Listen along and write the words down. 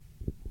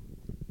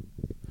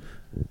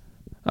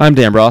I'm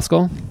Dan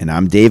Broskell. And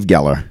I'm Dave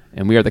Geller.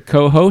 And we are the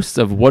co-hosts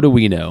of What Do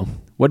We Know?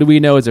 What Do We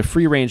Know is a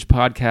free-range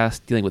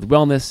podcast dealing with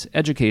wellness,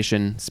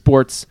 education,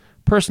 sports,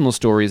 personal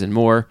stories, and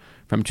more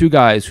from two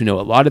guys who know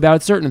a lot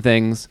about certain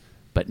things,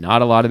 but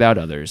not a lot about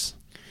others.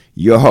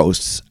 Your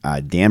hosts are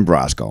Dan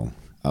Broskell,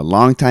 a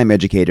longtime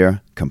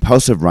educator,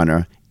 compulsive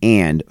runner,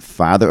 and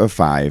father of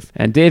five.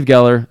 And Dave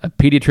Geller, a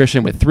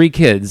pediatrician with 3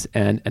 kids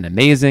and an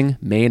amazing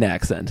Maine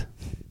accent.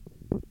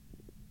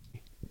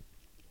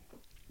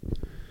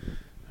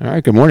 All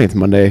right, good morning. It's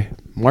Monday,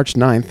 March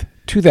 9th,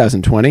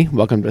 2020.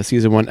 Welcome to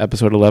Season 1,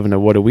 Episode 11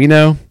 of What Do We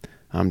Know?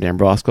 I'm Dan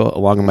Broskell,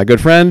 along with my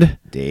good friend,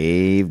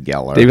 Dave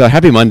Geller. Dave Geller,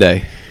 happy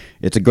Monday.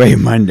 It's a great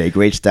Monday,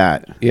 great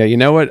start. Yeah, you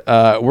know what?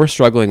 We're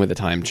struggling with the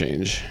time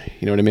change.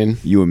 You know what I mean?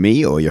 You and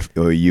me, or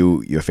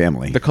your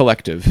family? The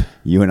collective.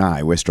 You and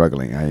I, we're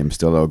struggling. I am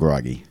still a little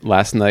groggy.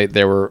 Last night,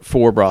 there were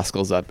 4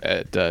 Broskells up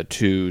at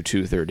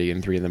 2:30,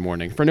 and 3 in the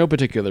morning for no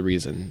particular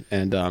reason.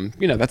 And,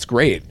 that's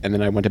great. And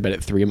then I went to bed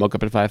at 3 and woke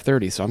up at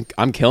 5:30, so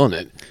I'm killing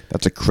it.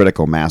 That's a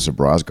critical mass of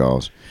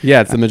Broskells. Yeah,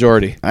 it's the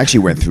majority. I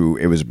actually went through,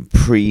 it was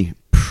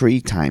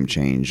pre-time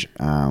change.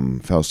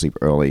 Fell asleep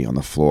early on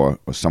the floor,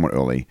 or somewhat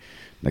early,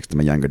 next to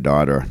my younger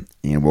daughter,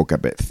 and woke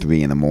up at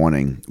 3 in the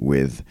morning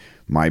with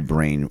my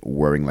brain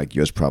whirring like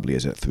yours probably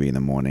is at 3 in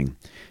the morning.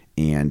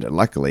 And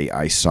luckily,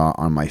 I saw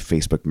on my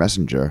Facebook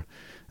Messenger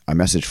a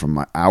message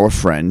from our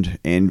friend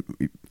and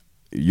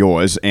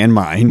yours and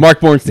mine, Mark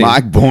Bornstein.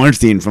 Mark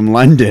Bornstein from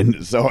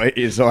London. So I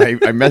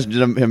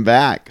messaged him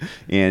back.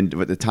 And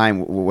at the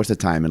time, what's the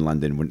time in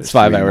London? When it's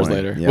 5 hours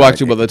morning? later. Yeah, well,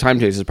 actually, the time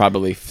change is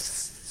probably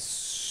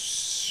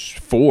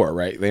 4,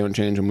 right? They don't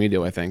change when we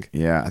do, I think.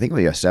 Yeah, I think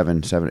we got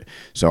 7. So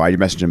I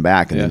messaged him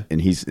back,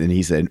 and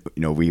he said,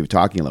 we were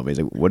talking a little bit. He's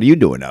like, "What are you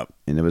doing up?"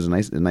 And it was a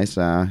nice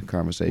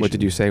conversation. What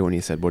did you say when he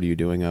said, "What are you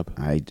doing up"?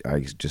 I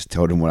just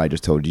told him what I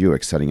just told you,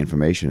 exciting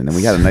information, and then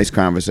we had a nice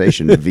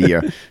conversation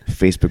via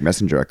Facebook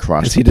Messenger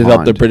across. Has he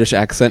developed a British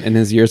accent in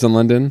his years in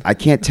London? I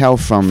can't tell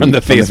from the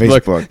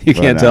Facebook. You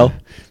can't tell.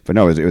 But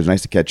no, it was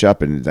nice to catch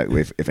up, and that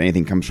if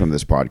anything comes from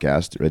this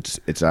podcast,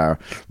 it's our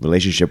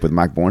relationship with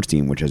Mark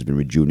Bornstein, which has been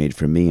rejuvenated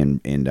for me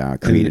and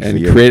created for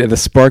you. Created the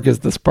spark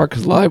is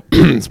live.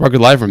 Spark is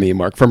live for me,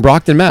 Mark, from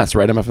Brockton, Mass.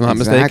 Right? If I'm not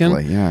mistaken.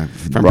 Exactly. Yeah.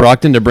 From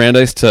Brockton to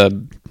Brandeis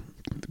to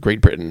Great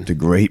Britain.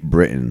 Great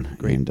Britain.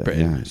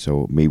 Yeah.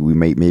 So maybe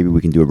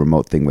we can do a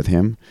remote thing with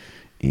him.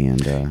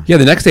 And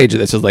the next stage of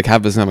this is like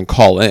have someone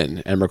call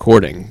in and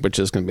recording, which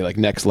is going to be like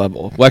next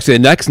level. Well, actually,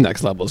 the next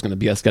level is going to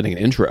be us getting an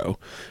intro,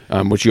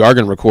 which you are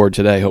going to record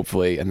today,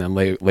 hopefully, and then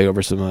lay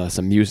over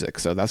some music.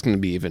 So that's going to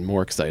be even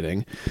more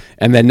exciting.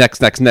 And then next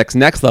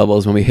level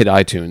is when we hit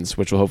iTunes,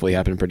 which will hopefully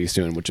happen pretty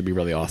soon, which would be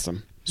really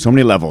awesome. So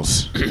many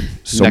levels,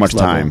 so much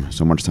time.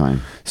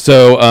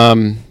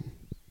 So,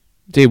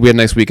 Dave, we had a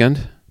nice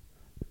weekend.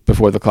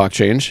 Before the clock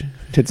change,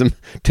 did some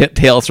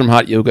Tales from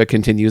Hot Yoga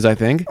continues, I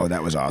think. Oh,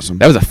 that was awesome.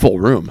 That was a full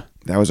room.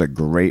 That was a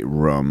great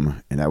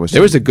room, and there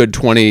was a good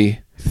 20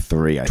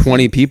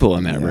 people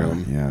in that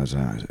room. Yeah,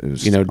 it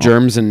was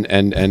germs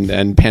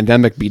and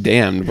pandemic be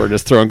damned. We're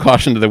just throwing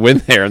caution to the wind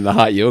there in the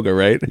hot yoga,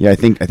 right? Yeah, I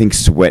think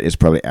sweat is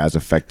probably as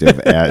effective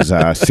as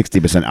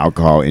 60%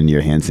 alcohol in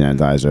your hand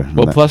sanitizer.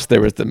 Well, plus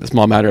there was the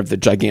small matter of the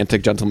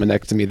gigantic gentleman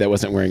next to me that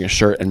wasn't wearing a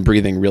shirt and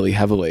breathing really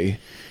heavily.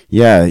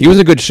 Yeah, he was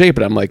in good shape,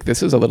 but I'm like,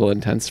 this is a little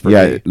intense for me.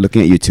 Yeah,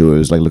 looking at you two, it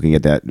was like looking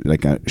at that,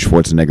 like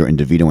Schwarzenegger and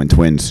DeVito in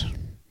Twins.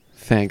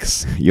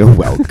 Thanks. You're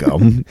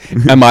welcome.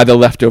 Am I the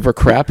leftover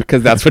crap?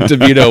 Because that's what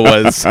DeVito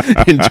was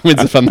in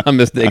Twins, if I'm not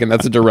mistaken.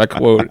 That's a direct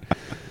quote.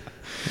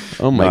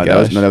 Oh my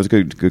gosh! That was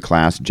good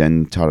class.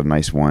 Jen taught a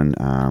nice one,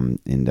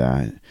 and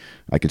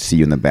I could see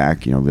you in the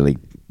back. Really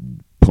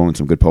pulling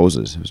some good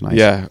poses. It was nice.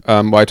 Yeah.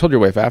 Well, I told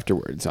your wife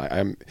afterwards.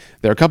 There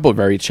are a couple of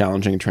very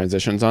challenging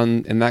transitions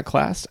in that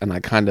class, and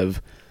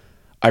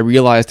I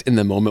realized in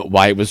the moment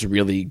why it was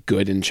really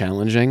good and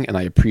challenging, and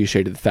I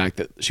appreciated the fact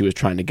that she was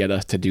trying to get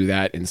us to do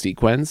that in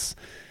sequence.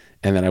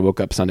 And then I woke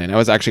up Sunday, and I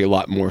was actually a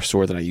lot more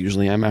sore than I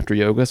usually am after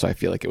yoga, so I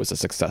feel like it was a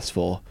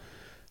successful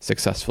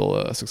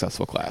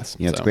class.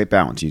 Yeah, it's a great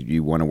balance.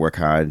 You want to work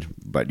hard,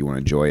 but you want to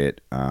enjoy it.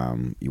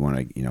 You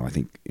want to, I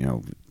think,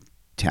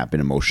 tap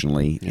in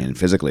emotionally and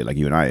physically, like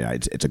you and I.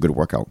 It's a good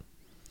workout.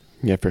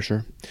 Yeah, for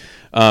sure.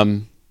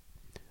 I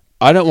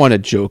don't want to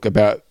joke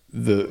about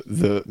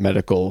the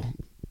medical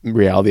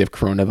reality of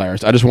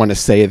coronavirus. I just want to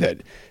say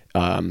that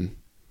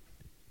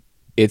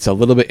it's a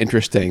little bit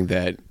interesting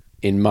that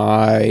in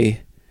my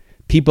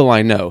people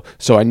I know,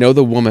 so I know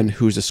the woman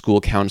who's a school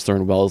counselor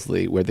in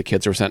Wellesley where the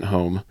kids were sent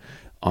home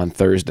on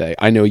Thursday.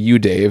 I know you,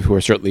 Dave, who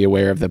are certainly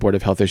aware of the Board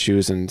of Health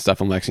issues and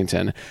stuff in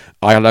Lexington.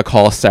 I got a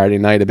call Saturday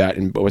night about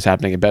what was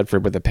happening in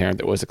Bedford with a parent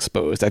that was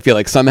exposed. I feel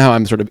like somehow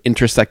I'm sort of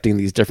intersecting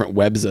these different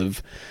webs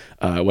of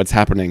what's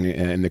happening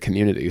in the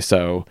community.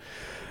 So,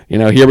 you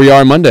know, here we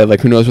are on Monday.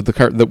 Like, who knows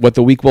what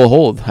the week will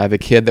hold? I have a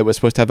kid that was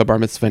supposed to have a bar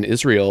mitzvah in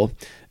Israel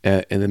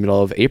in the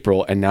middle of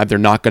April, and now they're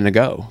not going to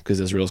go because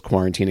Israel's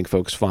quarantining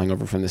folks flying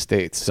over from the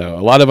States. So a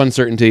lot of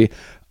uncertainty.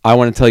 I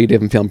want to tell you,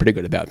 Dave, I'm feeling pretty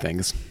good about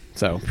things.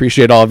 So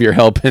appreciate all of your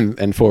help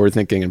and forward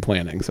thinking and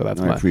planning. So I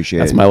appreciate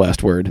that's it. my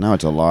last word. No,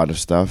 it's a lot of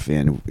stuff,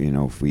 and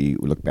if we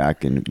look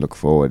back and look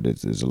forward,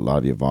 there's a lot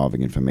of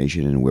evolving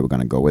information and where we're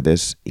going to go with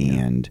this.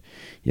 And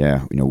we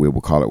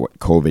will call it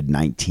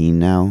COVID-19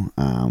 now.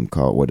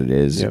 Call it what it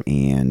is,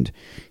 and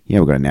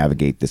we're going to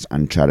navigate this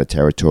uncharted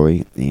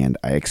territory. And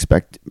I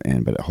expect,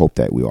 but I hope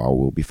that we all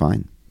will be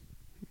fine.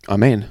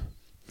 Amen.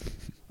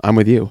 I'm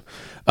with you.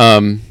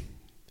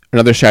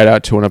 Another shout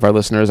out to one of our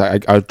listeners. I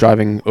was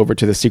driving over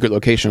to the secret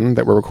location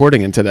that we're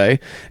recording in today,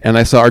 and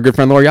I saw our good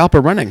friend Lori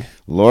Alper running.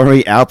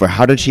 Lori Alper,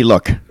 how did she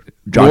look?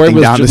 Lori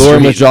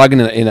was jogging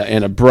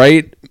in a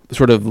bright,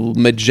 sort of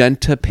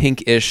magenta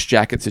pinkish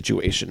jacket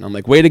situation. I'm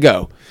like, way to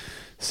go!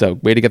 So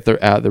way to get the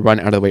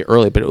run out of the way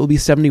early. But it will be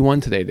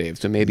 71 today, Dave.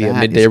 So maybe a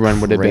midday run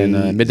would have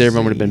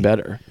been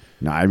better.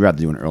 No, I'd rather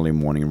do an early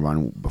morning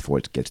run before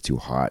it gets too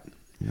hot.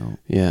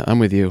 Yeah, I'm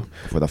with you.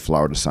 Before the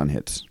Florida sun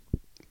hits.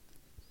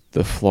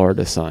 The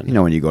Florida sun.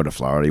 When you go to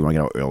Florida, you want to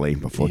get out early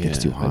before it gets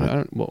too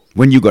hot.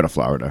 When you go to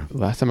Florida?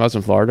 Last time I was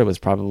in Florida was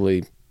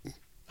probably,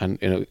 I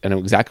know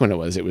exactly when it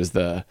was. It was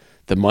the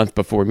month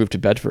before we moved to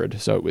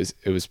Bedford. So it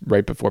was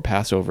right before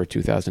Passover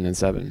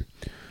 2007.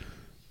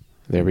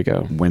 There we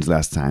go. When's the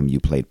last time you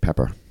played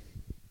Pepper?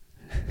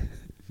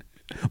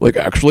 Like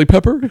actually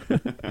Pepper?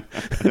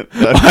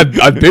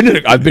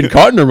 I've been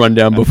caught in a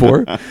rundown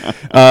before.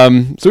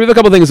 So we have a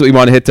couple things that we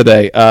want to hit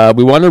today.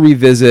 We want to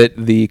revisit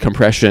the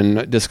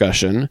compression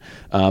discussion.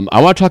 I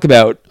want to talk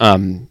about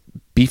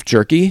beef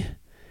jerky,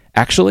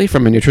 actually,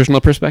 from a nutritional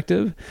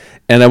perspective,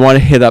 and I want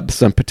to hit up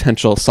some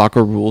potential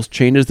soccer rules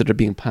changes that are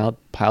being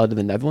piloted in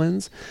the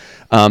Netherlands.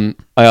 I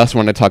also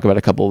want to talk about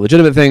a couple of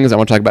legitimate things. I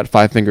want to talk about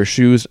Five Finger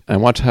Shoes. I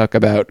want to talk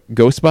about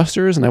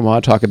Ghostbusters, and I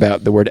want to talk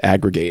about the word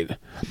aggregate.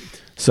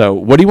 So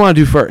what do you want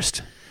to do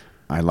first?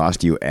 I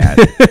lost you at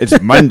it's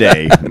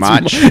Monday,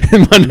 March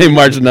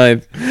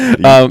 9th.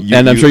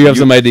 And I'm sure you have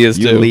some ideas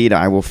too. You lead,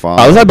 I will follow.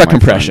 Let's talk about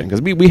compression, because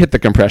we hit the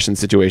compression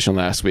situation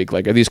last week.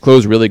 Like, are these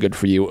clothes really good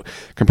for you?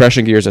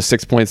 Compression gear is a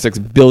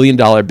 $6.6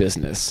 billion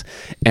business.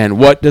 And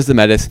what does the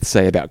medicine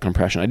say about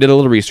compression? I did a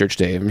little research,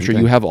 Dave. I'm sure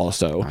you have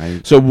also.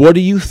 So what do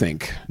you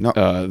think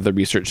the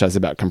research says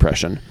about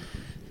compression?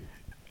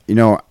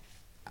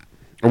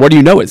 Or what do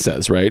you know it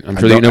says, right? I'm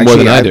sure that you know more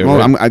than I do. Well,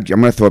 right? I'm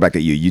going to throw it back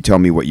at you. You tell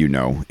me what you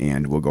know,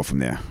 and we'll go from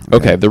there.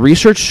 Okay. The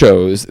research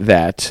shows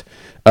that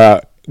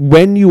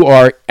when you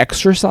are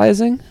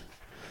exercising,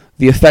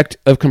 the effect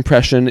of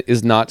compression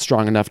is not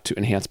strong enough to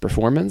enhance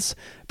performance,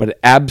 but it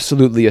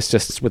absolutely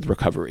assists with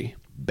recovery.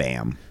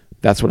 Bam.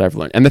 That's what I've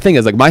learned. And the thing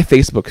is, like, my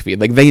Facebook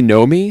feed, like, they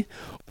know me.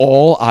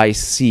 All I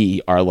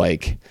see are,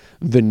 like,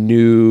 the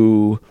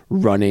new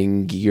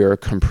running gear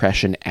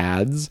compression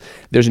ads.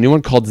 There's a new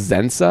one called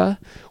Zensa,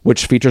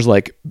 which features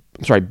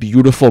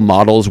beautiful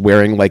models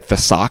wearing like the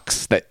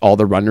socks that all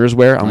the runners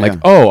wear.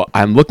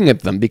 I'm looking at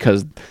them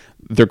because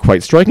they're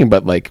quite striking,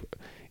 but like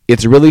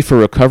it's really for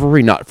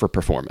recovery, not for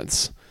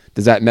performance.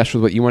 Does that mesh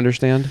with what you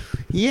understand?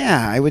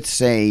 Yeah, I would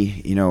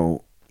say,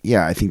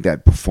 I think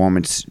that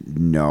performance,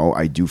 no,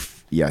 I do.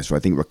 So I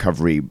think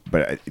recovery,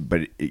 but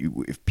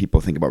if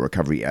people think about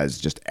recovery as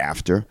just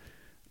after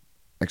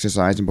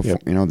exercise and before,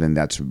 then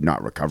that's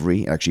not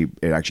recovery.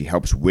 It actually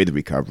helps with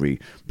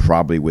recovery,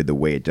 probably with the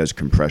way it does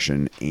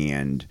compression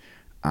and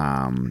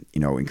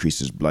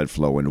increases blood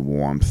flow and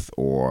warmth,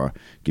 or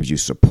gives you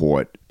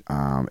support,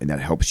 and that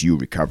helps you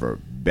recover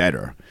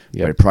better.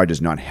 But it probably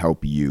does not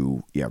help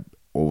you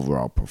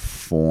overall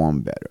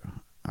perform better.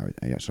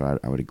 So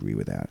I would agree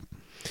with that.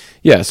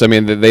 Yeah, so I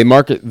mean, they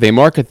market the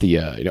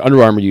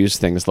Under Armour use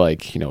things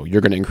like,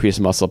 you're going to increase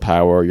muscle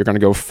power, you're going to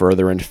go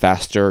further and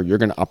faster, you're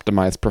going to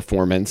optimize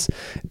performance,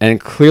 and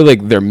clearly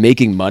they're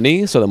making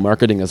money, so the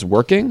marketing is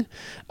working.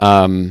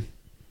 And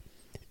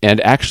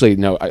actually,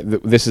 no,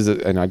 this is,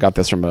 and I got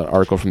this from an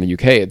article from the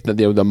UK.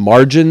 The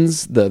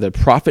margins, the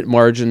profit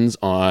margins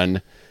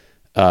on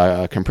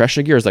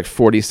compression gear is like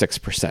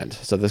 46%.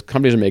 So the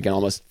companies are making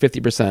almost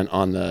 50%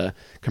 on the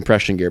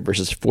compression gear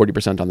versus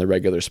 40% on the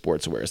regular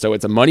sportswear. So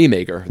it's a money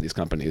maker for these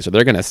companies. So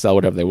they're going to sell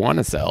whatever they want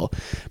to sell,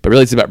 but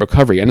really it's about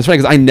recovery. And it's funny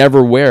because I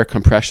never wear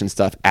compression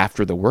stuff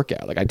after the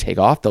workout. Like I take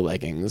off the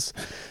leggings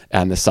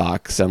and the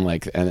socks and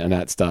and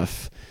that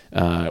stuff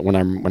when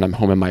I'm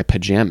home in my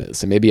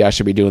pajamas. And maybe I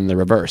should be doing the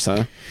reverse,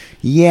 huh?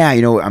 Yeah,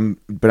 I'm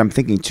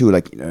thinking too.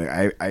 Like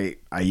I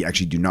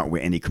actually do not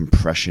wear any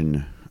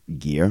compression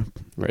gear.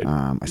 Right.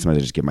 I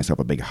sometimes just give myself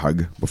a big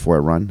hug before I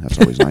run. That's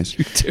always nice.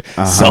 You do.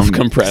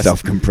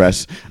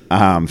 Self-compress.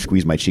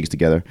 Squeeze my cheeks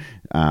together.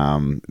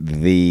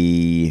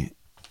 The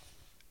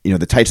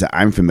tights that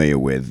I'm familiar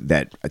with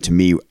that to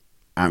me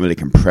aren't really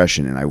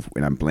compression, and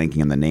I'm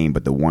blanking on the name,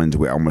 but the ones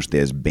where almost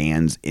there's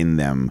bands in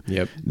them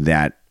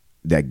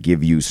that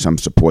give you some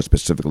support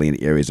specifically in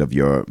areas of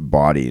your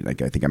body.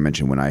 Like I think I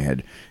mentioned when I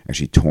had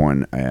actually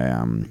torn,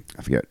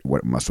 I forget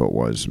what muscle it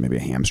was, maybe a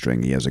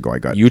hamstring years ago.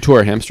 You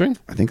tore a hamstring?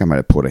 I think I might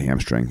have pulled a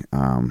hamstring.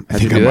 I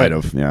think I might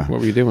have, yeah. What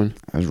were you doing?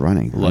 I was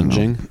running.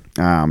 Lunging?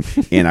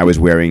 And I was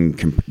wearing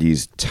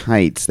these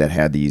tights that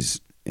had these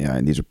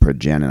and these are per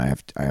gen, and I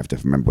have to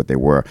remember what they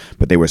were,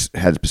 but they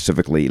had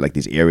specifically like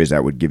these areas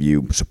that would give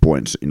you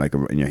support in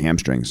your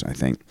hamstrings, I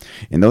think,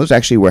 and those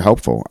actually were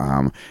helpful.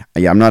 I'm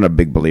not a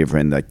big believer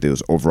in like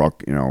those overall,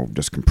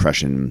 just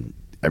compression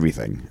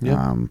everything.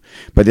 Yeah.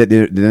 But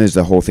then there's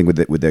the whole thing with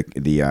the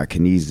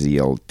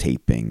kinesio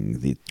taping.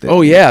 The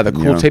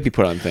cool tape you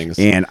put on things.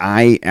 And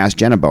I asked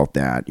Jen about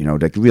that,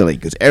 like really,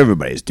 because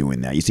everybody's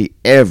doing that. You see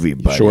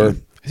everybody. Sure.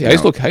 See,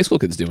 high school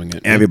kids doing it.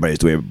 Everybody's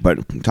doing it. But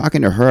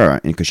talking to her,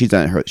 and because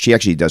she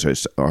actually does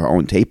her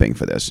own taping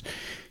for this.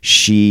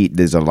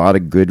 There's a lot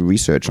of good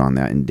research on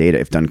that and data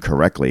if done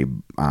correctly,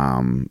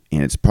 and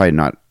it's probably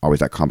not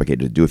always that complicated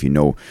to do if you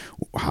know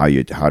how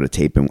to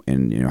tape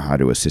and how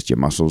to assist your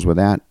muscles with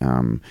that.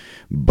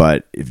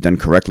 But if done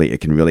correctly, it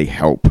can really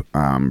help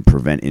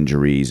prevent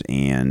injuries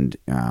and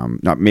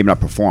maybe not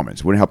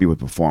performance. It wouldn't help you with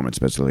performance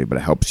specifically, but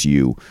it helps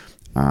you.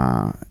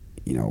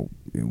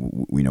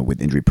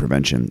 With injury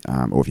prevention,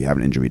 or if you have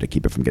an injury, to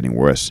keep it from getting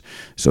worse.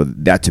 So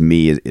that to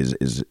me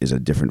is a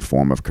different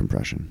form of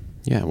compression.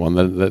 Yeah, well,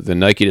 the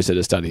Nike just did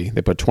a study.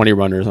 They put 20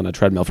 runners on a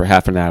treadmill for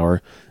half an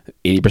hour,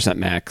 80%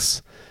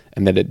 max,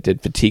 and then it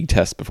did fatigue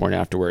tests before and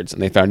afterwards,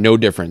 and they found no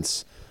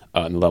difference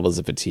in the levels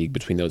of fatigue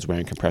between those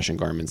wearing compression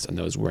garments and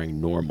those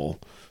wearing normal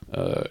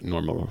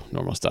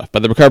stuff.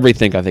 But the recovery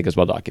thing, I think, is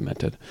well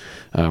documented.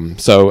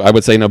 So I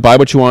would say, buy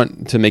what you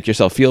want to make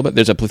yourself feel, but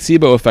there's a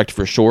placebo effect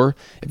for sure.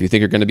 If you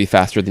think you're going to be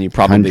faster than you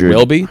probably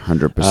will be,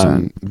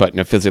 100%.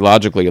 But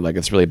physiologically, like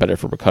it's really better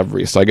for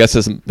recovery. So I guess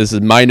this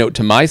is my note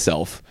to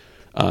myself.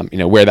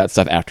 Wear that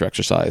stuff after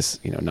exercise,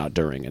 not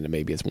during, and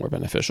maybe it's more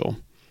beneficial.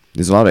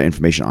 There's a lot of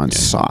information on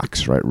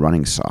socks, right?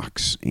 Running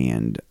socks,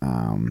 and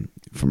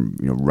from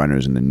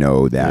runners in the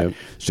know that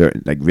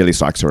certain, like really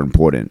socks are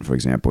important. For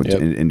example,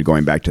 and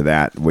going back to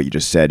that, what you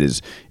just said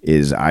is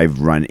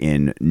I've run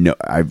in. No,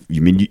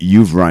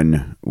 you've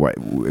run what?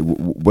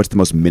 What's the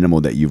most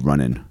minimal that you've run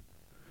in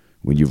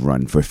when you've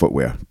run for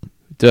footwear?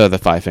 The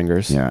 5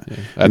 fingers. Yeah.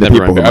 I've never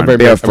run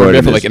barefoot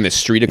like in the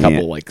street a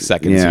couple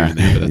seconds here and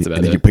there, but that's about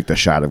and it. You picked a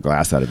shot of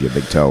glass out of your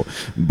big toe.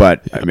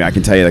 But I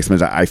can tell you, like,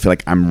 sometimes I feel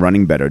like I'm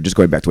running better. Just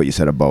going back to what you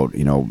said about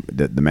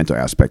the mental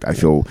aspect, I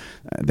feel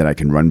that I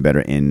can run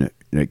better in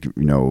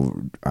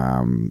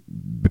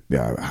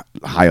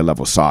higher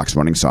level socks,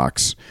 running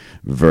socks,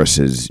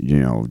 versus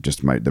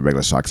just the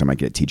regular socks I might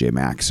get at TJ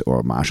Maxx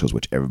or Marshalls,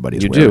 which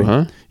everybody's wearing. You do,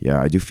 huh?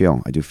 Yeah, I do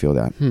feel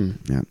that.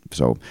 Yeah,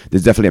 so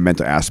there's definitely a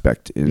mental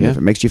aspect, and if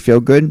it makes you feel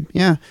good,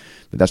 but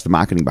that's the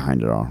marketing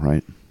behind it all,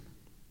 right?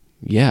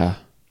 Yeah,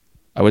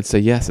 I would say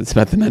yes. It's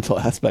about the mental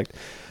aspect.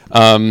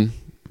 Did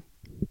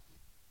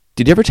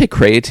you ever take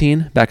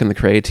creatine back in the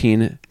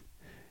creatine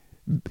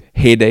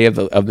heyday of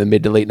the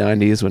mid to late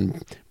 90s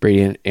when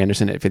Brady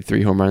Anderson hit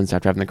 53 home runs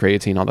after having the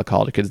creatine? All the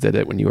college kids did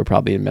it when you were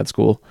probably in med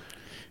school.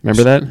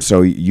 Remember that?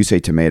 So you say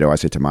tomato, I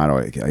say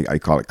tomato. I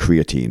call it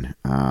creatine.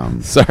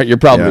 Sorry, you're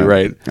probably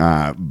right.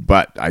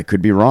 But I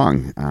could be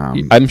wrong.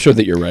 I'm sure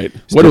that you're right.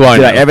 What do I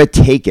know? Did I ever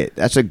take it?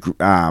 That's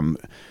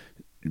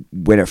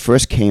when it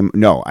first came.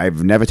 No,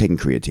 I've never taken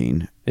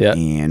creatine. Yeah.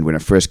 And when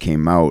it first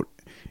came out,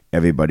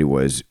 everybody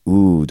was,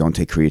 "Ooh, don't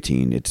take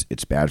creatine.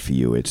 It's bad for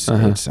you. It's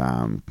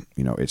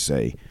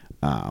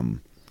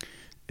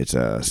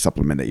a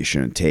supplement that you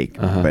shouldn't take."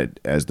 But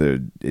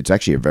it's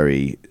actually a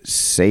very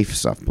safe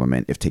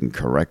supplement if taken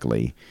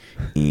correctly.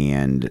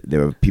 And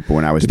there were people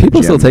when I was in the gym.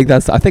 People still take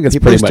that stuff. I think it's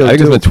pretty much. I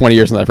think it's been 20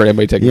 years since I've heard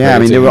anybody take. Yeah,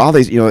 creatine. There were all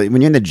these.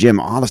 When you're in the gym,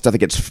 all the stuff that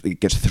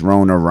gets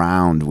thrown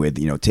around with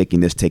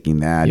taking this, taking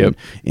that,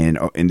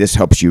 and this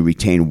helps you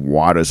retain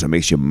water, so it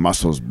makes your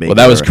muscles bigger. Well,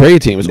 that was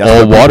creatine. It was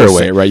all water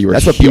weight, right?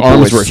 That's what your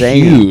arms were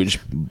saying. Huge.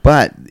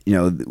 But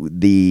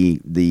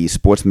the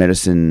Sports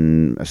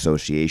Medicine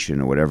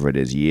Association or whatever it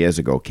is years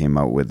ago came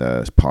out with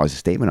a policy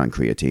statement on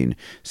creatine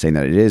saying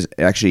that it is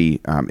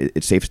actually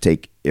it's safe to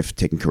take if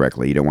taken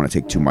correctly. You don't want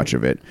to take too much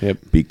of it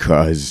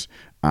because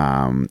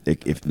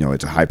if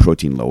it's a high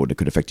protein load, it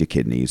could affect your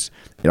kidneys.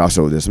 It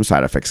also, there's some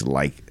side effects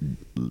like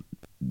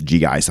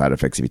GI side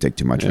effects if you take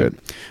too much of it.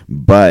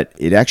 But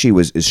it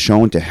actually is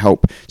shown to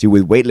help. See,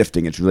 with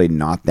weightlifting, it's really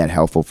not that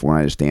helpful from what I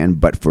understand,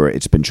 but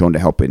it's been shown to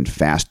help in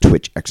fast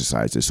twitch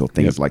exercises. So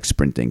things like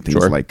sprinting,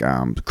 things like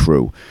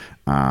crew.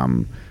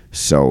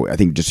 So I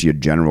think just your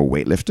general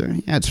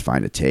weightlifter, it's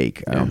fine to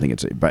take. I don't think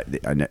it's a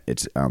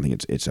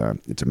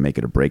make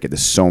it or break it.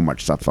 There's so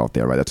much stuff out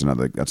there, right? That's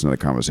another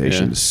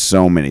conversation. There's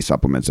so many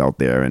supplements out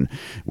there, and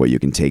what you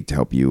can take to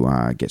help you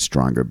get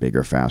stronger,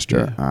 bigger,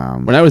 faster.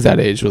 When I was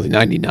that age, really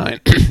 99 I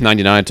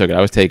took it.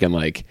 I was taking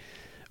like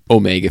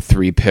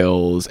omega-3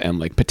 pills and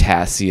like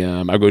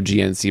potassium. I go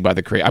GNC by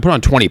the crate. I put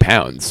on 20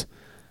 pounds.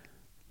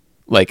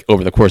 Like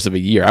over the course of a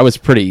year, I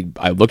looked pretty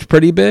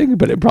big,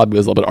 but it probably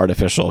was a little bit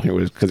artificial. It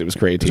was because it was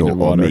creatine and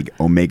water.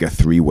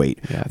 Omega-3 weight.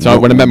 Yeah. So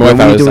when I met my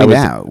wife,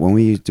 when were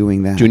you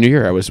doing that? Junior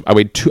year, I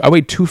weighed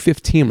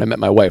 215 when I met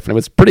my wife, and it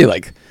was pretty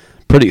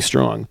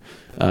strong.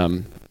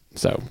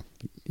 So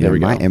there we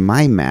go. In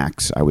my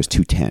max, I was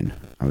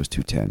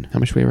 210. How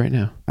much weight right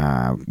now?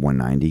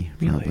 190.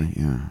 Really? Probably.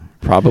 Yeah.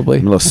 Probably.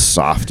 I'm a little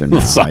softer now,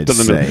 I'd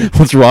say.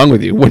 What's wrong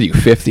with you? What are you,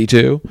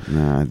 52?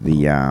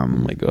 Oh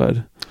my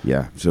God.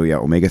 Yeah. So yeah,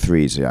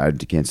 omega-3s. Yeah, I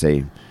can't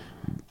say.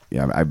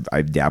 Yeah,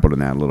 I've dabbled in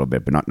that a little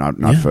bit, but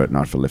not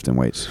for lifting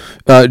weights.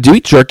 Do you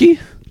eat jerky?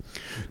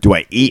 Do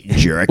I eat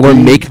jerky or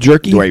make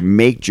jerky? Do I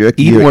make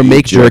jerky? Eat or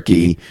make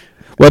jerky?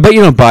 Well, I bet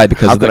you don't buy it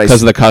because of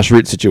the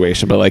kashrut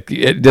situation, but like,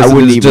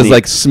 does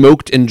like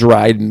smoked and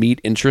dried meat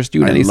interest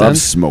you in any sense? I love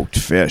smoked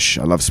fish.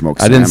 I love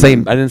smoked I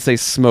salmon. didn't say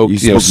smoked,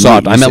 smoked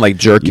soft. meat. I meant like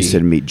jerky. You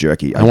said meat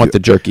jerky. I want the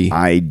jerky.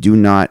 I do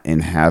not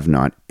and have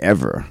not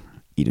ever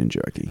eaten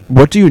jerky.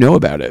 What do you know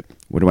about it?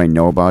 What do I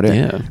know about it?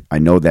 Yeah. I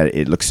know that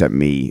it looks at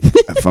me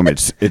from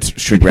its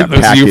shrink wrap It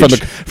looks at package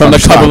you from the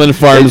Cumberland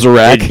Farms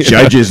rack. It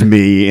judges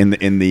me in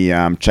the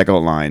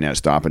checkout line at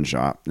Stop and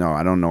Shop. No,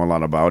 I don't know a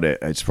lot about it.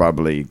 It's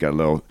probably got a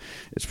little.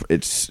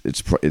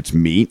 It's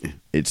meat.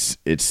 It's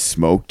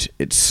smoked.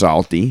 It's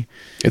salty.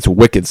 It's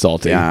wicked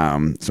salty.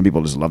 Some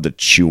people just love to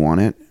chew on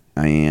it.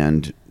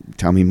 And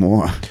tell me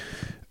more.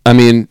 I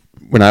mean,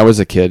 when I was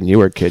a kid and you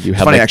were a kid, you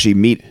had funny,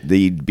 actually,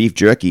 the beef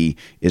jerky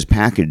is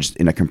packaged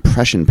in a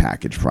compression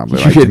package,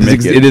 probably. Right?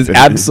 It is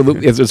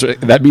absolutely.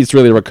 That meat's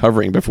really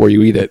recovering before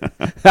you eat it.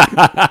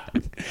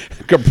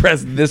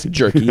 Compress this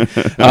jerky.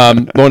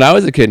 But when I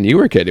was a kid and you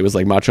were a kid, it was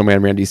like Macho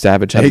Man Randy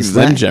Savage having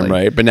Slim Jim,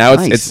 right? But now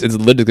it's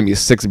literally going to be a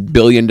 $6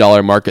 billion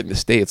market in the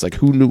States. Like,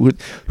 who would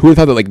have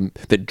thought that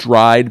that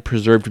dried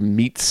preserved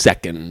meat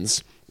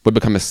seconds would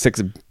become a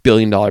 $6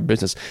 billion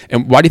business?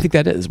 And why do you think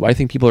that is? Why do you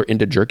think people are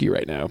into jerky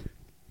right now?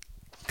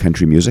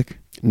 Country music?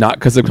 Not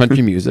because of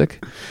country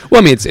music.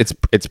 Well, I mean,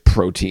 it's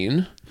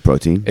protein.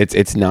 Protein.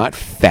 It's not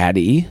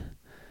fatty.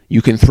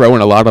 You can throw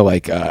in a lot of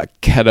like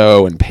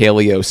keto and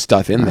paleo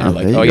stuff in there.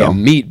 Like, there you go.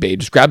 Meat, babe.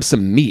 Just grab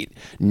some meat,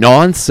 and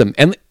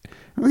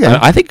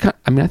I think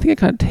it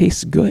kind of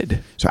tastes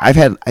good. So I've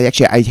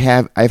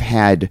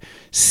had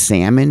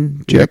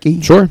salmon jerky.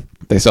 Yeah, sure.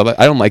 They sell that.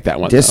 I don't like that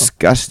one.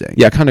 Disgusting. Though.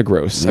 Yeah, kind of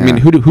gross. Yeah. I mean,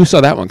 who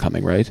saw that one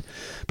coming, right?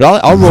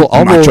 But I'll roll.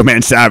 Macho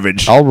Man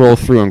Savage. I'll roll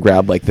through and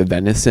grab like the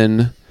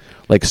venison,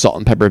 like salt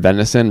and pepper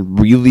venison.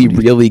 Really,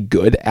 really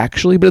good,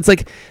 actually. But it's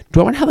like, do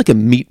I want to have like a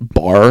meat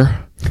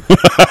bar?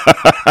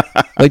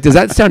 Like, does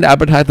that sound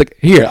appetizing? Like,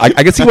 here, I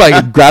can see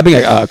why grabbing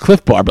a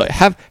Cliff Bar, but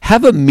like,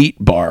 have a meat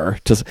bar.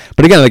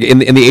 But again, like in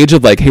the age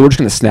of like, hey, we're just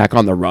gonna snack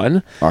on the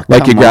run. Oh,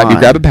 like you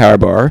grab a power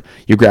bar,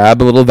 you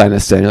grab a little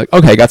venison. You're like,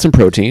 okay, I got some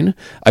protein,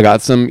 I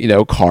got some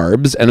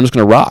carbs, and I'm just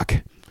gonna rock.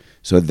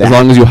 So as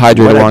long as you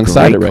hydrate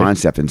alongside it, right?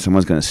 Concept, and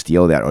someone's gonna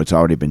steal that, or it's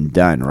already been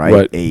done, right?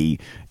 What? A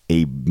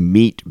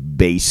meat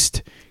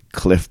based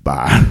Cliff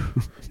Bar.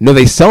 No,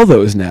 they sell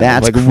those now.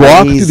 That's like crazy.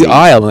 Walk through the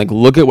aisle and like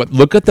look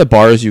at the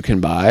bars you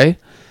can buy.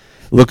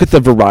 Look at the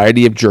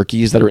variety of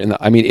jerkies that are in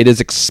the. I mean, it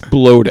is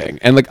exploding,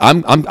 and like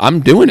I'm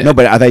doing it. No,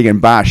 but are they in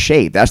bar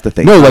shape? That's the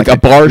thing. No, like a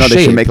bar shape.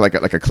 They should make like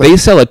a Cliff. They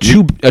sell a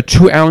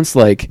 2 ounce,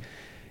 like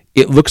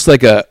it looks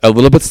like a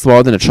little bit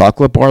smaller than a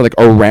chocolate bar, like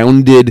a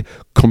rounded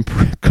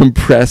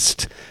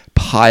compressed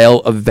pile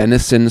of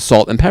venison,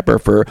 salt, and pepper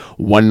for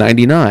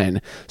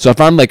 $1.99. So if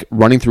I'm like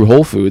running through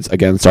Whole Foods,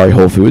 again, sorry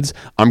Whole Foods,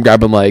 I'm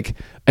grabbing like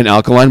an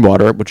alkaline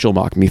water, which you'll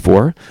mock me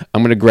for.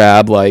 I'm gonna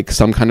grab like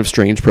some kind of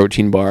strange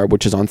protein bar,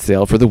 which is on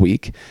sale for the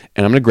week,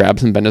 and I'm gonna grab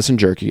some venison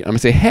jerky. I'm gonna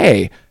say,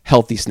 hey,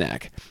 healthy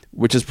snack,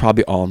 which is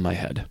probably all in my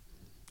head.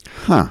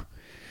 Huh.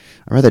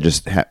 I'd rather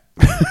just have.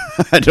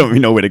 I don't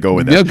even know where to go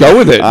with it. Yeah, go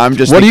with it.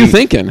 What are you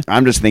thinking?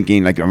 I'm just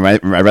thinking like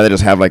I'd rather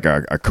just have like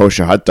a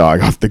kosher hot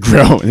dog off the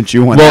grill and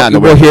chew on that.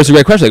 Well, here's a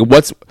great question: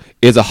 like,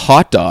 is a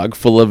hot dog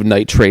full of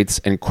nitrates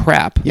and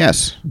crap?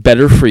 Yes.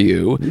 Better for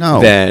you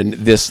than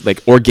this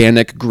like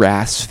organic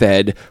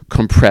grass-fed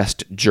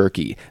compressed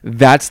jerky?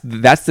 That's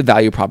the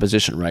value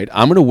proposition, right?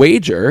 I'm going to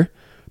wager,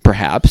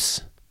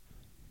 perhaps,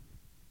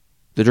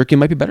 the jerky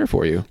might be better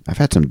for you. I've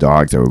had some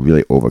dogs that were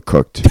really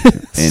overcooked,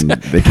 and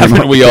they came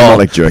Haven't we all? out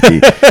like jerky.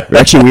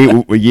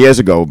 Actually, we years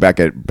ago back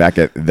at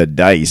the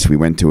Dice, we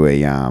went to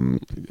a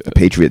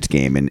Patriots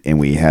game, and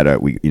we had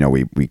we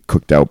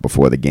cooked out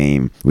before the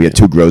game. We had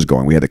two grills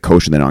going. We had the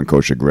kosher and the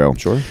non-kosher grill.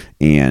 Sure.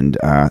 And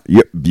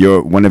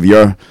your one of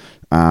your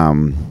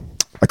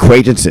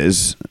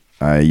acquaintances,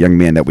 a young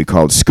man that we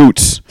called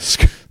Scoots.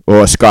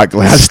 Or Scott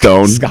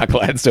Gladstone. Scott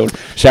Gladstone.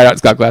 Shout out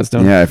Scott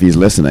Gladstone. Yeah, if he's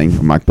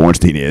listening, Mark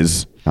Bornstein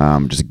is.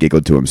 Just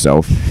giggled to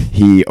himself.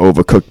 He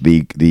overcooked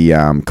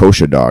the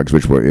kosher dogs,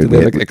 which were Did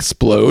they like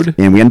explode?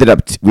 and we ended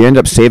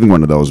up saving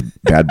one of those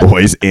bad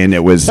boys, and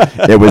it was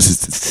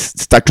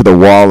stuck to the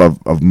wall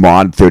of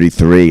Mod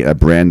 33 at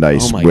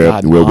Brandeis, Oh my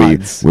God,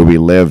 mods. where we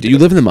lived. Do you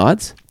live in the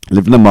mods?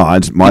 Lived in the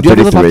mods. Mod Do you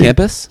 33. live off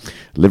campus?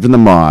 Lived in the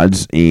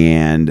mods,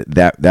 and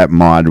that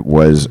mod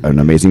was an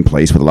amazing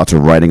place with lots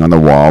of writing on the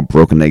wall,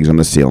 broken eggs on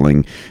the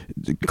ceiling,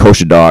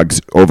 kosher dogs,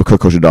 overcooked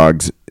kosher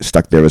dogs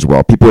stuck there as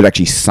well. People would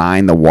actually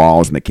sign the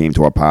walls when they came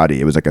to our party.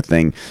 It was like a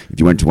thing. If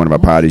you went to one of our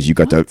parties, you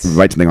got to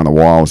write something on the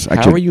walls.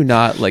 How are you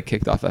not like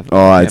kicked off?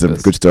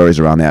 It's good stories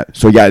around that.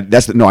 So yeah,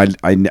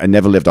 I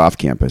never lived off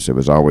campus. It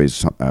was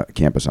always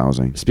campus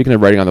housing. Speaking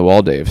of writing on the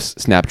wall, Dave,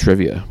 snap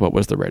trivia. What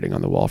was the writing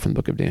on the wall from the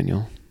Book of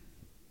Daniel?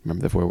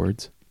 Remember the 4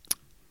 words?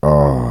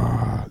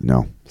 Oh,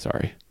 no.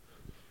 Sorry.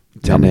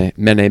 Tell me.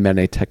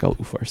 Mene tekel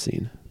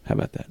ufarsin. How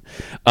about that?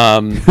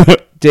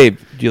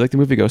 Dave, do you like the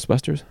movie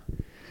Ghostbusters?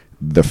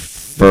 The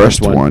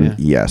first one, yeah.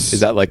 yes. Is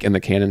that like in the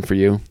canon for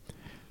you?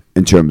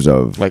 In terms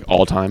of Like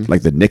all time?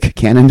 like the Nick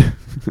Cannon?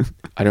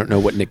 I don't know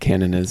what Nick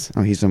Cannon is.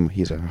 Oh, he's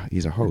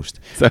a host.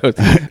 So,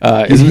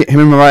 Him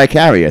and Mariah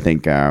Carey, I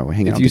think, were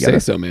hanging if out you together.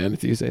 say so, man.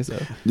 If you say so.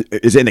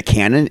 Is it in the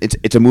canon?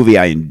 It's a movie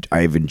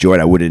I've enjoyed.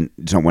 I wouldn't.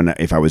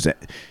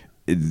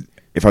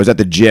 If I was at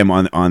the gym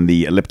on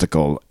the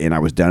elliptical and I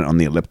was down on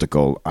the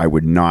elliptical, I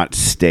would not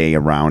stay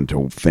around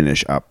to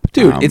finish up.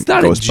 Dude, it's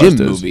not a gym Ghostbusters.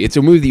 movie. It's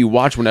a movie that you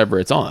watch whenever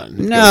it's on.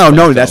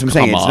 No, that's what I'm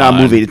saying. It's not a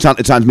movie. It's not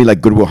to me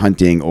like Good Will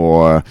Hunting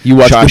or You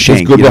watch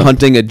Shawshank. Good Will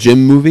Hunting a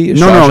gym movie?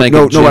 No. Shawshank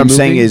a gym What I'm movie?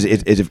 saying is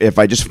if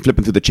I just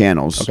flipping through the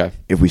channels, Okay.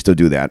 if we still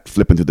do that,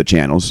 flipping through the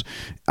channels,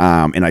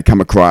 and I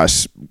come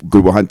across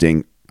Good Will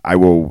Hunting, I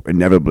will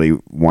inevitably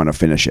want to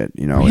finish it.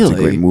 You know, it's a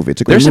great movie.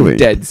 It's a great There's movie. some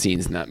dead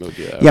scenes in that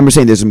movie, though. Yeah, I'm just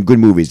saying there's some good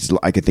movies.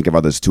 I can think of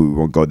others too. We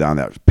won't go down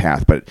that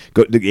path, but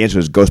the answer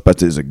is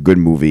Ghostbusters is a good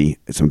movie.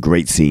 It's some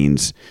great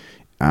scenes.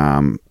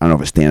 I don't know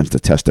if it stands the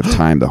test of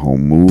time. The whole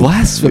movie,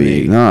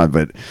 Blasphemy. No,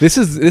 but This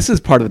is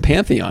part of the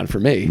pantheon for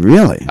me.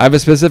 really, I have a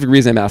specific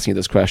reason I'm asking you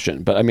this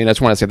question, but I mean, I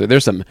just want to say that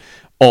there's some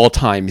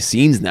all-time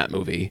scenes in that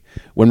movie.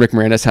 When Rick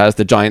Moranis has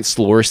the giant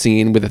slur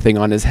scene with the thing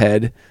on his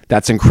head,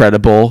 that's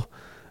incredible.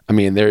 I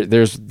mean,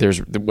 there's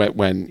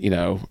when you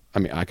know, I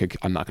mean,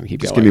 I'm not going to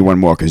keep just going. give me one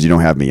more because you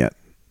don't have me yet.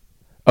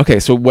 Okay,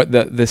 so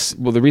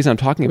the reason I'm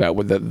talking about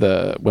with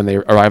the when they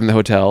arrive in the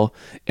hotel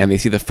and they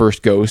see the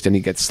first ghost and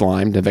he gets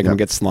slimed, and Victim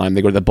gets slimed,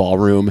 they go to the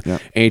ballroom and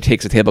he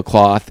takes a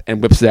tablecloth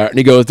and whips it out and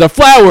he goes, "The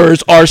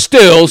flowers are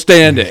still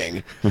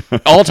standing."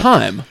 All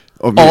time.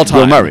 Oh, All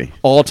time. Bill Murray.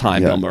 All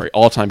time Yeah. Bill Murray.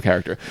 All time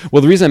character.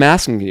 Well, the reason I'm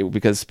asking you,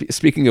 because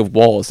speaking of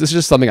walls, this is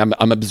just something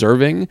I'm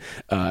observing,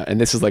 and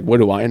this is like, what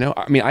do I know?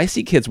 I mean, I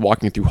see kids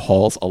walking through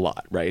halls a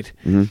lot, right?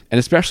 And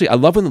especially, I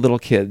love when the little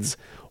kids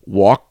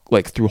walk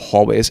like through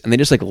hallways and they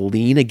just like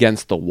lean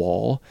against the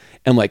wall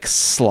and like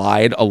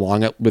slide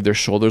along it with their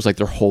shoulders like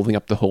they're holding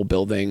up the whole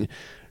building,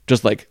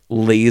 just like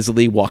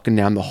lazily walking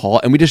down the hall.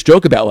 And we just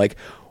joke about like,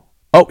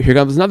 oh, here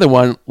comes another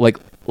one, like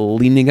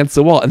leaning against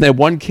the wall. And then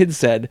one kid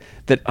said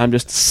that I'm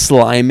just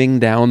sliming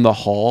down the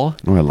hall.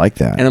 Oh, I like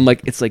that. And I'm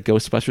like, it's like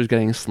Ghostbusters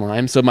getting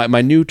slime. So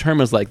my new term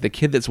is like the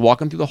kid that's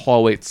walking through the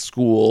hallway at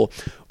school,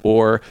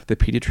 or the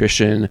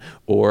pediatrician,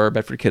 or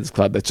Bedford Kids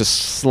Club that's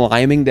just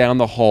sliming down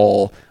the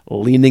hall,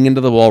 leaning into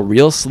the wall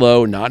real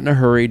slow, not in a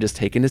hurry, just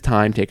taking his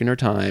time, taking her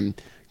time,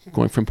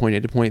 going from point A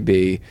to point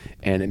B.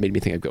 And it made me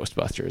think of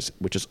Ghostbusters,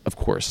 which is, of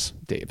course,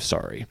 Dave,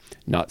 sorry,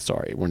 not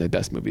sorry, one of the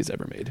best movies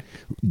ever made.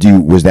 Do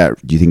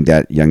you think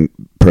that young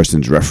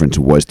person's reference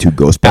was to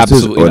Ghostbusters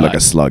Absolutely or not. like a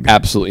slug?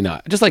 Absolutely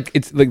not. Just like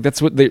it's like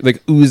that's what they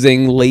like,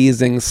 oozing,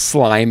 lazing,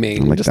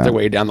 sliming, like just that. their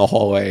way down the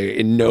hallway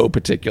in no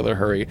particular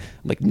hurry. I'm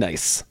like,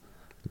 nice,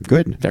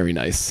 Good. very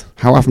nice.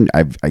 How often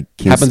I can't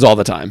Happens all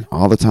the time.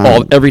 all the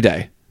time. Every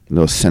day.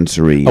 Little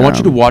sensory. I want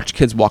you to watch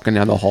kids walking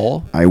down the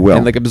hall. I will.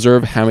 And like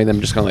observe how many of them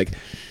just kind of like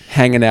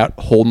hanging out,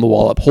 holding the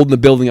wall up, holding the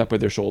building up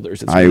with their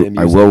shoulders. It's really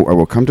I amusing.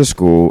 will come to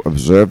school,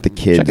 observe the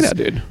kids. Check it out,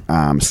 dude.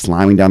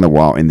 Sliming down the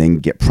wall, and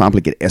then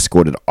promptly get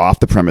escorted off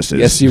the premises.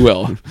 Yes, you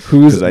will.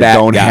 Who's Because I that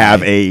don't guy?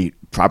 have a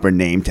proper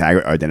name tag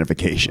or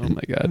identification. Oh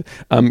my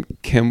god.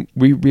 Can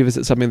we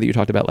revisit something that you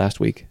talked about last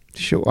week?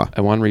 Sure.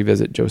 I want to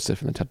revisit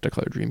Joseph and the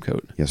Technicolor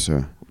Dreamcoat. Yes,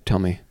 sir. Tell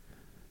me,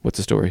 what's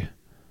the story?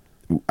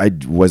 I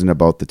wasn't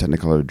about the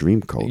Technicolor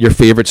Dreamcoat. Your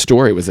favorite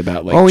story was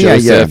about like Oh, yeah,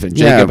 Joseph yeah. and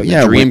Jacob and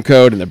Yeah, the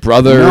Dreamcoat and the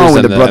brothers. No,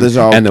 and the brothers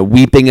all- and the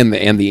weeping and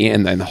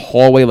the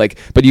hallway. Like,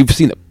 but you've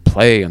seen the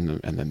play and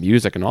the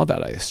music and all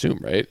that, I assume,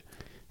 right?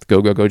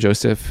 Go go go,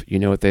 Joseph. You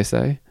know what they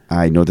say.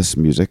 I know this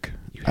music.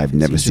 You I've haven't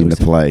never seen the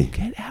Joseph? play.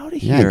 Get out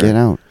of here. Yeah, get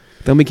out.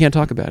 Then we can't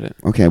talk about it.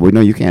 Okay, well,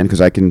 no, you can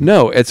because I can.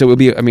 No, it would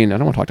be. I mean, I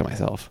don't want to talk to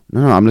myself.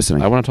 No, I'm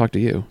listening. I want to talk to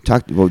you.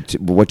 Talk. Well,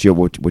 what's your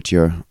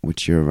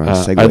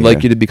segue? I'd like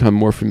here? you to become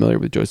more familiar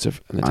with Joseph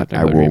and the I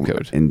Technicolor will.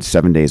 Dreamcoat. In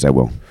 7 days, I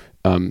will.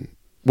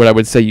 What I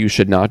would say you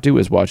should not do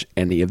is watch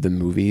any of the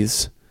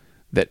movies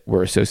that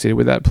were associated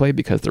with that play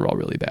because they're all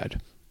really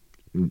bad.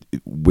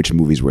 Which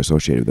movies were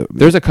associated with it?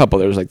 There's a couple.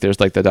 There's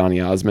like the Donny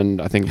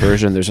Osmond, I think,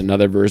 version. There's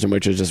another version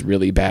which is just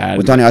really bad.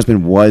 Well, Donny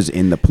Osmond was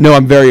in the. No,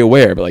 I'm very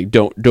aware, but like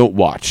don't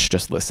watch,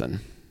 just listen.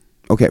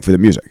 Okay, for the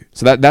music.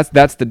 So that's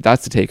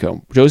the take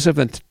home. Joseph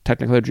and the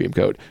Technicolor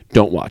Dreamcoat.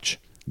 Don't watch,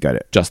 Got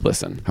it. just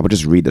listen. How about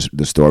just read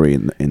the story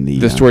in the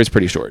The story's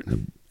pretty short.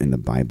 in the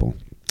Bible?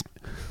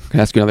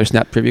 Can I ask you another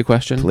snap trivia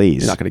question?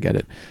 Please. You're not going to get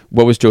it.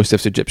 What was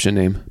Joseph's Egyptian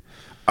name?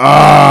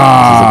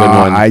 Ah, This is a good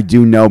one. I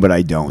do know, but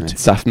I don't.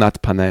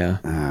 Safnat Panea.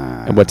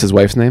 And what's his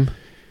wife's name?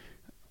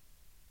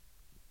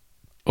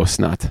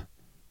 Osnat.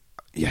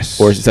 Yes.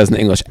 Or it says in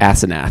English,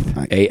 Asenath.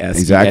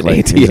 Exactly,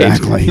 A-S-E-N-A-T-H.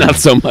 exactly. Not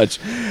so much.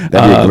 That'd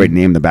be a great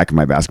name in the back of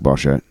my basketball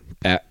shirt.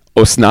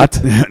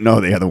 Osnat.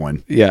 No, the other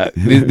one. Yeah.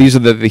 These are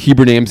the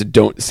Hebrew names that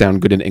don't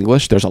sound good in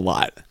English. There's a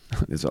lot.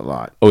 There's a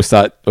lot.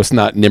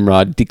 Osnat,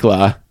 Nimrod,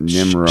 Dikla,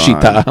 Nimrod.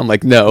 Shita. I'm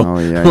like, no, Oh,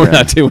 yeah, we're yeah.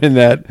 not doing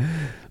that.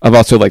 I've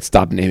also like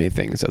stopped naming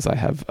things as I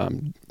have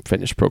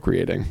finished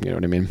procreating. You know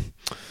what I mean?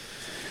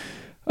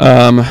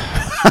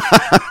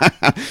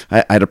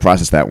 I had to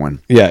process that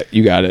one. Yeah,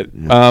 you got it.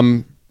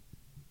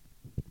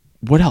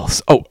 What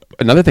else? Oh,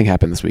 another thing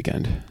happened this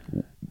weekend.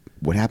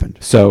 What happened?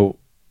 So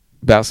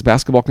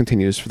basketball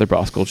continues for the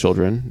Broskell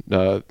children.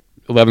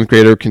 11th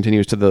grader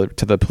continues to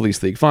the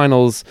Police League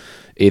finals.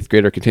 8th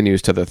grader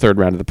continues to the third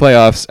round of the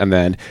playoffs. And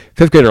then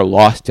 5th grader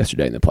lost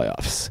yesterday in the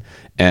playoffs.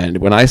 And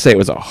when I say it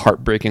was a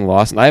heartbreaking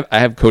loss, and I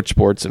have coached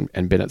sports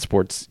and been at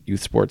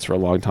youth sports for a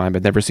long time,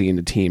 but never seen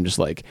a team just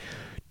like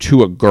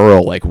to a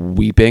girl like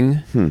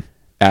weeping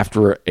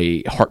after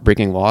a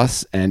heartbreaking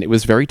loss. And it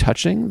was very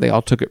touching. They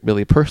all took it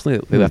really personally.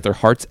 They left their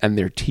hearts and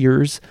their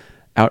tears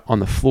out on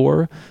the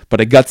floor, but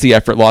a gutsy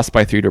effort, lost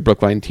by 3 to a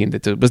Brookline team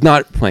that was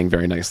not playing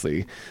very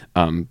nicely.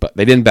 But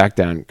they didn't back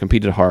down,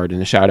 competed hard, and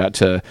a shout out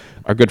to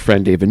our good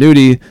friend Dave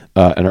Venuti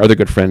and our other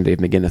good friend Dave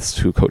McGinnis,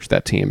 who coached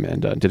that team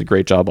and did a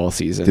great job all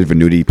season. Did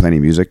Venuti play any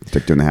music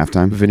during the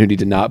halftime? Venuti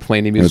did not play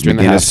any music during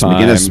the halftime.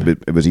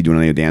 McGinnis, was he doing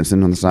any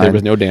dancing on the side? There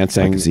was no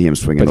dancing. I can see him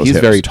swinging but those he's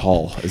hips. very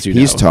tall, as you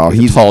know. He's tall.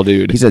 He's a tall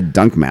dude. He's a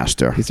dunk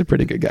master. He's a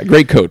pretty good guy.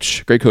 Great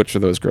coach for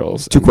those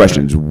girls. Two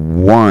questions.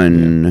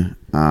 One,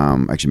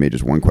 actually maybe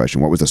just one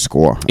question. What was the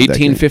score?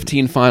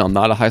 18-15 final,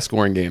 not a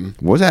high-scoring game.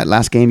 What was that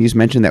last game you just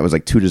mentioned that was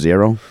like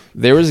 2-0?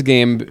 There was a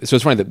game, so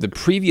it's funny, the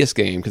previous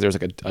game, because there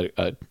was like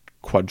a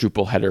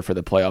quadruple header for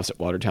the playoffs at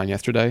Watertown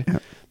yesterday. Yeah.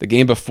 The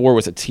game before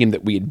was a team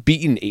that we had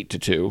beaten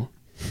 8-2,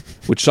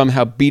 which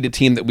somehow beat a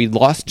team that we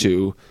lost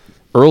to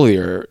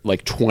earlier,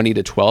 like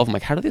 20-12. I'm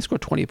like, how did they score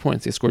 20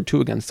 points? They scored 2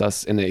 against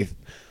us in a,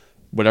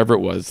 whatever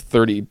it was,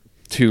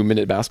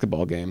 32-minute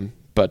basketball game.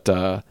 But,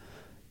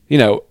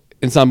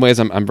 in some ways,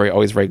 I'm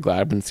always very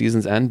glad when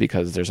seasons end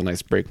because there's a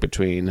nice break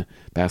between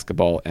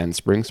basketball and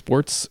spring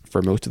sports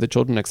for most of the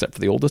children, except for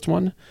the oldest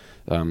one.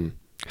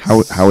 How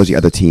is the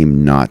other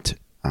team not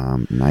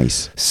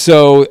nice?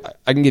 So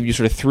I can give you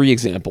sort of 3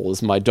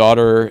 examples. My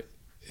daughter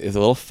is a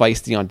little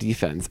feisty on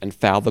defense and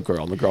fouled the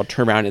girl. And the girl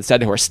turned around and said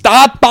to her,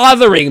 "Stop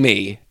bothering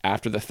me!"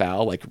 after the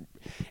foul.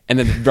 And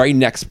then the very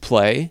next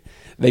play,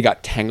 they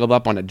got tangled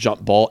up on a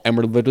jump ball and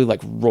were literally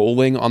like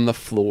rolling on the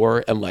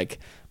floor and like.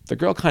 The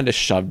girl kind of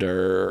shoved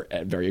her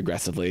very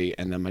aggressively,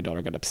 and then my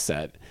daughter got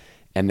upset.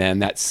 And then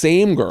that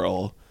same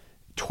girl,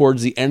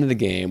 towards the end of the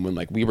game, when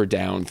like we were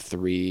down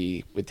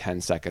 3 with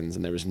 10 seconds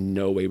and there was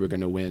no way we were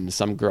going to win,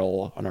 some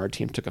girl on our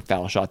team took a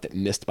foul shot that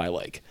missed by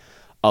like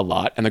a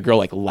lot, and the girl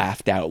like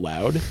laughed out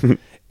loud.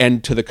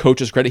 And to the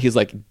coach's credit, he's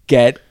like,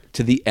 "Get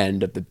to the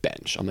end of the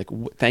bench." I'm like,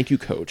 "Thank you,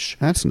 coach.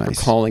 That's nice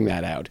for calling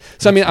that out."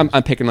 So I mean,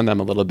 I'm picking on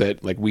them a little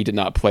bit. Like we did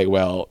not play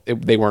well.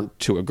 They weren't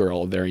to a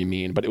girl very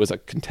mean, but it was a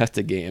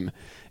contested game.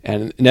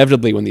 And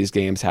inevitably, when these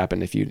games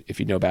happen, if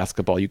you know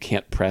basketball, you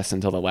can't press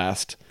until the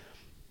last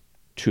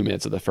 2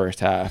 minutes of the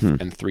first half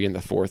and 3 in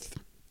the fourth.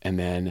 And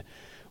then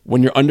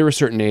when you're under a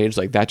certain age,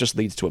 like that just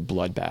leads to a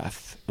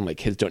bloodbath. And like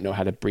kids don't know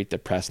how to beat the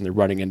press, and they're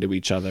running into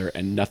each other,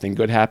 and nothing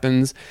good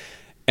happens.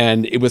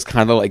 And it was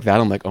kind of like that.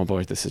 I'm like, oh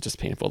boy, this is just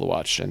painful to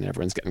watch, and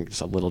everyone's getting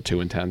just a little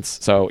too intense.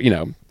 So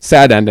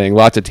sad ending,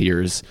 lots of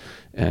tears,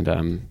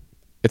 and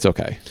it's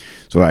okay.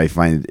 So I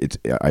find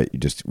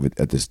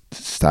at this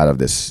start of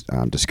this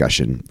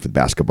discussion for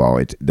basketball,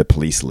 it's the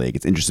Police League.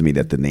 It's interesting to me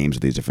that the names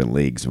of these different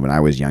leagues. When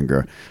I was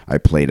younger, I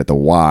played at the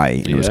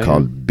Y, and it was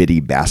called Biddy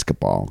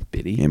Basketball.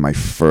 Biddy? In my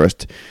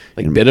first...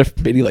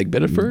 Biddy like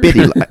Biddeford?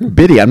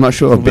 Biddy, I'm not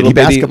sure. Biddy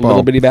Basketball.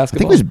 Little Biddy Basketball?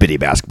 I think it was Biddy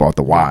Basketball at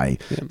the Y.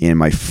 Yeah. In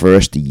my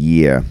first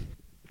year,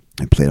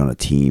 I played on a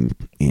team,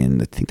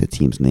 and I think the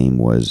team's name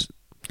was...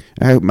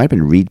 It might have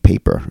been Reed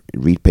Paper,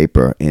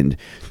 and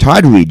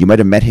Todd Reed. You might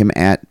have met him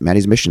at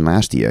Maddie's Mission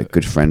last year.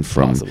 Good friend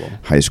from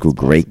high school,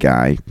 great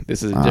guy.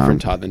 This is a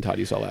different Todd than Todd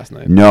you saw last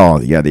night. No,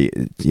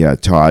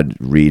 Todd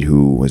Reed,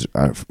 who was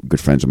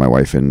good friends with my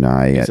wife and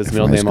I. Is his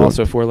middle name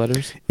also 4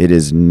 letters? It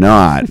is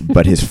not,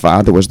 but his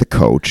father was the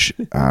coach.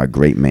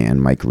 Great man,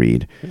 Mike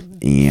Reed.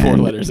 And 4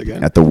 letters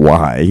again at the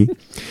Y,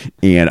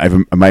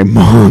 and my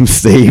mom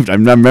saved.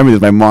 I'm not remembering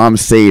this. My mom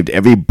saved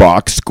every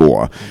box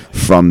score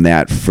from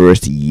that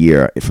first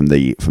year from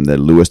the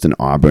Lewiston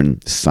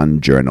Auburn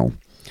Sun Journal,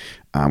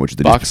 which is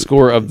the box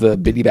score of the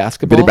Biddy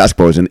Basketball. Biddy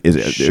Basketball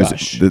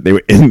they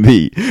were in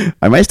the.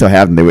 I might still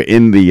have them. They were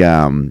in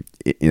the.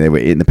 They were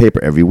in the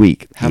paper every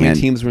week. How many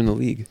teams were in the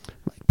league?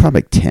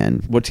 Probably like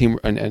 10. What team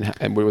and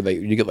what were they?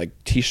 You get like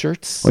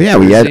T-shirts? Well, yeah,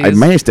 we had. I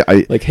might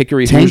have like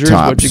Hickory tank Hoosiers.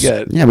 tops. What'd you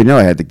get? Yeah, we know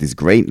I had like these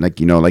great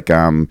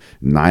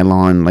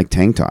nylon like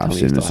tank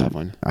tops. I still have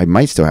one. I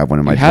might still have one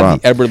in my drawer.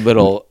 The Edward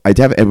Little. I'd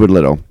have Edward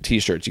Little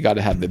T-shirts. You got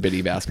to have the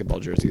Biddy Basketball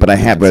jersey. But I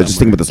was just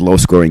thinking about this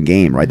low-scoring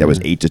game, right? That was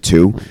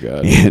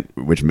 8-2,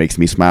 which makes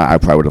me smile. I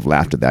probably would have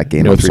laughed at that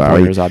game. No I'm sorry.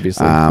 Three-pointers,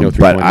 obviously.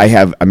 But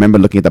I remember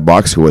looking at the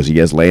box scores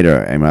years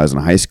later, and when I was in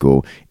high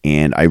school,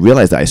 and I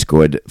realized that I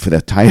scored for the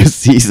entire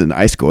season.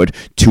 I scored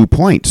 2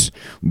 points,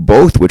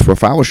 both which were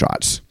foul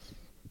shots.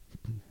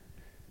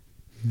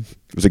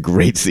 It was a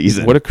great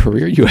season. What a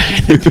career you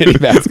had in Biddy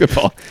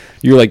Basketball.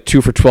 You were like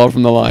 2 for 12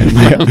 from the line.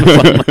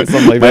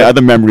 My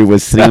other memory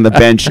was sitting on the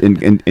bench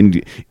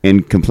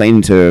and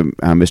complaining to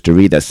Mr.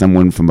 Reed that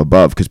someone from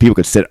above, because people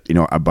could sit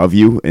above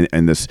you,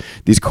 and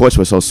these courts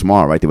were so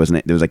small, right? There was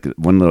like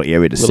one little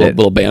area to sit.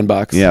 Little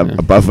bandbox. Yeah,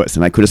 above us,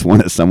 and I could have sworn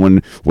that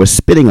someone was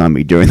spitting on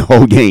me during the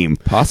whole game.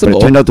 Possible. But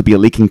it turned out to be a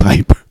leaking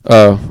pipe.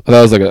 Oh,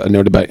 that was like a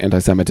note about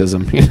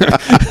anti-Semitism.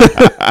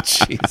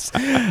 Jeez.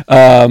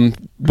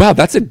 Wow,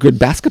 that's a good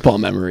basketball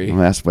memory.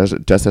 Well, that's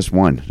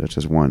one. That's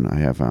just one. I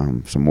have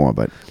some more,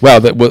 but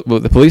Well,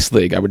 the police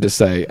league, I would just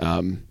say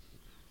an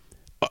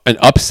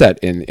upset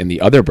in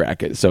the other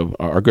bracket. So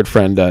our good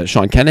friend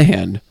Sean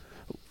Kenahan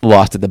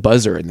lost at the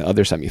buzzer in the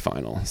other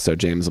semifinal. So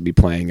James will be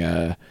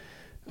playing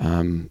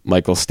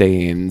Michael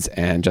Staines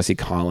and Jesse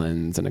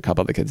Collins and a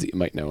couple of the kids that you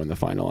might know in the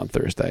final on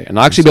Thursday. And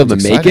I'll actually be able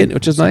to make it,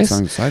 which is nice.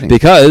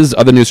 Because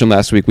other news from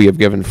last week, we have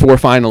given 4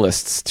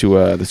 finalists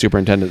to the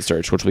superintendent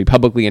search, which will be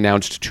publicly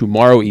announced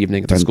tomorrow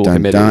evening at the school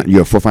committee. You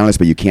have 4 finalists,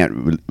 but you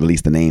can't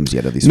release the names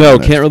yet of these. No,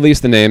 finalists. Can't release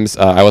the names.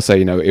 I will say,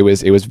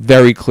 it was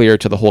very clear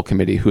to the whole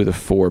committee who the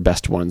 4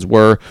 best ones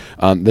were.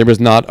 There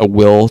was not a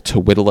will to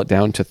whittle it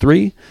down to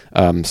 3.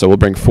 So we'll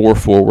bring 4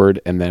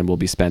 forward, and then we'll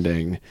be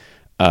spending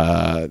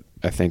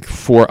I think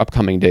 4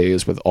 upcoming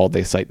days with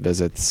all-day site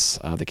visits,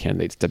 the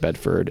candidates to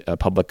Bedford,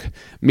 public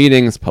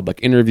meetings, public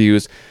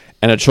interviews,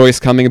 and a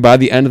choice coming by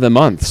the end of the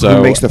month. So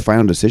who makes the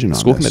final decision on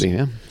school this? committee,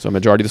 yeah. So a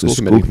majority of the The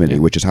school school committee. committee,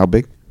 Yeah. which is how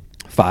big?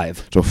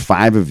 5. So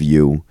 5 of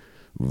you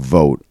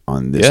vote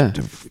on this. Yeah.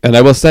 And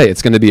I will say,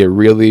 it's going to be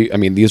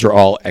these are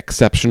all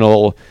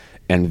exceptional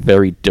and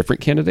very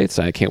different candidates.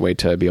 I can't wait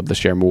to be able to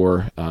share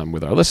more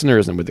with our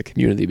listeners and with the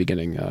community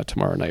beginning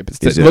tomorrow night.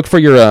 But look for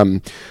your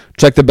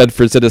check the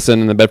Bedford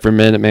Citizen and the Bedford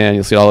Minuteman.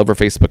 You'll see it all over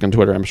Facebook and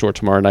Twitter, I'm sure,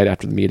 tomorrow night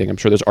after the meeting. I'm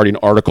sure there's already an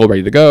article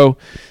ready to go,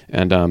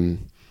 and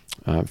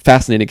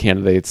fascinating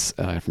candidates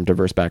from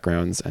diverse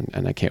backgrounds,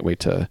 and I can't wait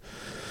to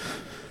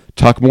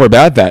talk more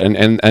about that,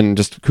 and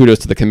just kudos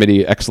to the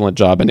committee, excellent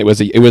job. And it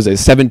was a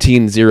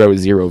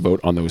 17-0-0 vote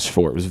on those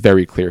 4. It was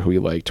very clear who he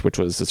liked, which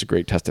was just a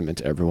great testament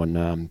to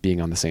everyone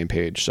being on the same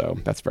page. So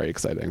that's very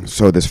exciting.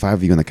 So there's 5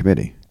 of you on the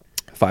committee.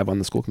 5 on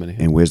the school committee.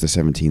 And where's the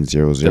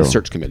 17-0-0? The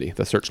search committee,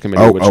 which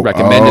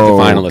recommended the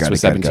finalists with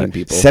 17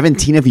 people.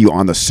 17 of you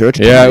on the search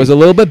committee. Yeah, it was a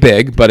little bit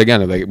big, but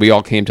again, we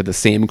all came to the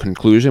same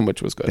conclusion,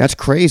 which was good. That's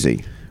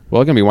crazy.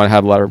 Well, again, we want to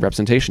have a lot of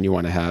representation. You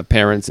want to have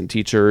parents and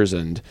teachers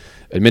and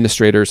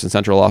administrators and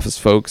central office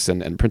folks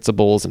and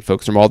principals and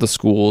folks from all the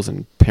schools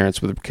and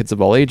parents with kids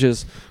of all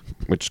ages,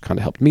 which kind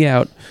of helped me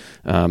out.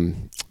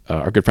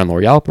 Our good friend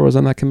Lori Alper was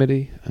on that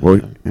committee.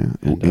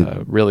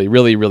 Really,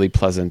 really, really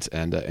pleasant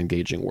and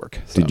engaging work.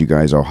 So. Did you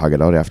guys all hug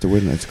it out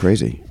afterward? That's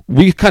crazy.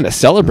 We kind of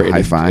celebrated.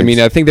 High fives. I mean,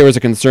 I think there was a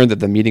concern that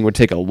the meeting would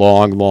take a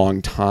long,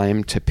 long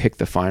time to pick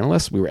the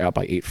finalists. We were out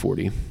by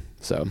 8:40.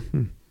 So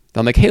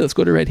I'm like, hey, let's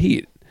go to Red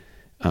Heat.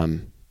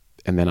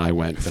 And then I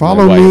went.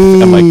 Follow my wife,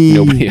 me. and like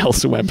nobody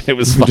else went. But it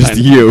was fine. Just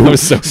you. I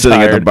was so sitting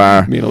tired. at the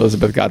bar. Me and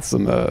Elizabeth got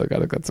some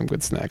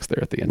good snacks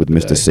there at the end with of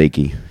the Mr. day.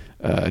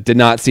 Seiki. Did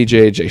not see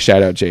JJ.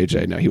 Shout out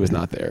JJ. No, he was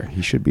not there.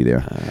 He should be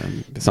there.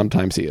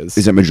 Sometimes he is.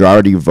 Is it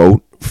majority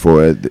vote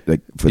for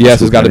the Yes,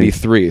 school it's got to be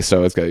committee? 3.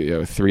 So it's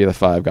got 3 of the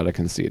 5 got to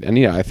concede. And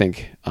I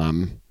think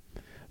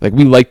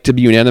we like to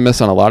be unanimous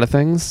on a lot of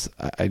things.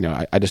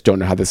 I just don't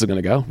know how this is going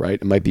to go. Right?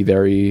 It might be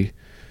very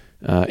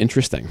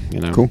interesting.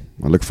 Cool.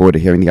 I look forward to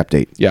hearing the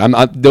update. Yeah,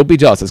 don't be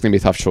jealous. It's going to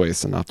be a tough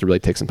choice, and I'll have to really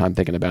take some time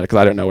thinking about it because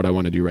I don't know what I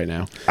want to do right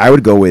now. I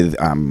would go with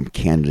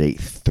candidate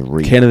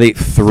 3. Candidate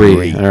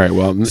 3. All right.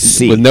 Well,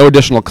 C. With no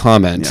additional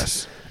comment.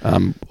 Yes.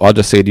 I'll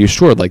just say to you,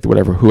 sure, like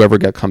whoever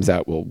comes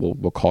out,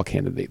 we'll call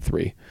candidate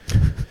 3.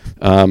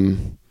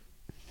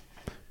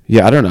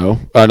 Yeah, I don't know.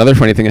 Another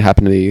funny thing that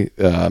happened to me.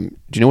 Do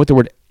you know what the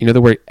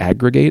word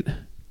aggregate?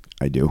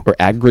 I do. Or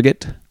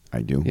aggregate?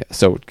 I do. Yeah.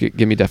 So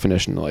give me a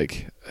definition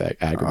like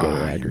aggregate or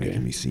You're aggregate.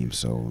 making me seem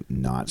so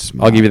not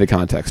smart. I'll give you the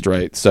context,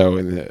 right? So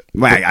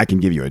I can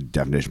give you a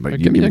definition, but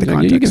give me the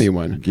context. you give me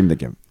one. Give me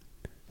the.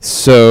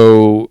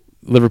 So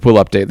Liverpool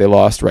update, they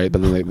lost, right?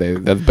 But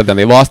then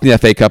they lost in the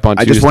FA Cup on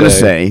Tuesday. I just want to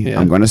say,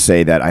 I'm going to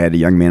say that I had a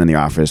young man in the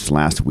office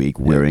last week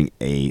wearing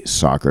a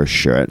soccer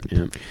shirt,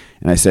 and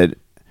I said,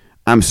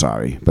 "I'm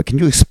sorry, but can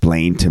you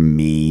explain to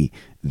me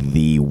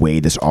the way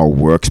this all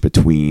works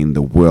between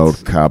the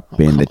World Cup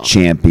and the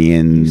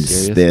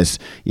champions?" And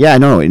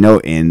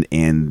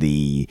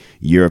the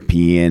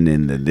European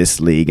and this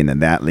league and then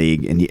that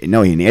league, and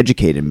he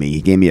educated me.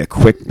 He gave me a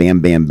quick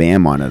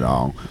bam on it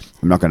all.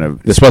 I'm not going to.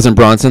 This wasn't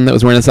Bronson that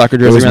was wearing a soccer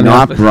jersey. It was around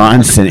not the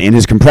Bronson in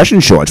his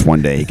compression shorts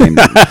one day. He came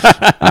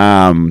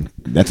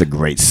that's a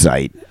great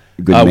sight.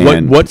 Good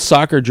man. What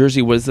soccer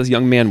jersey was this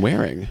young man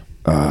wearing?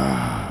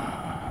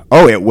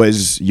 It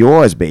was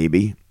yours,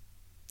 baby.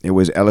 It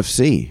was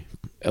LFC.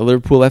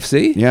 Liverpool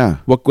FC? Yeah.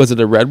 What was it?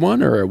 A red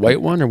one or a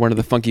white one or one of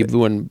the funky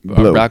blue and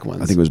Blue. black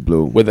ones? I think it was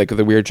blue. With like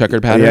the weird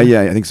checkered pattern.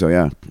 Yeah, I think so.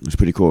 Yeah, it was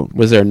pretty cool.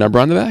 Was there a number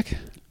on the back?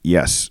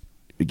 Yes.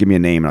 Give me a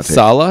name. And I'll take.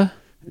 Salah,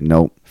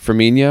 Nope.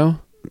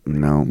 Firmino,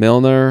 No.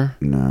 Milner,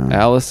 No.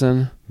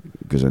 Allison.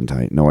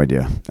 Gesundheit. No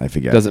idea. I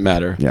forget. Doesn't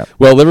matter. Yeah.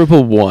 Well,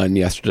 Liverpool won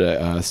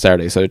yesterday,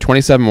 Saturday. So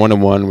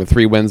 27-1-1 with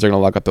 3 wins. They're going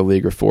to lock up the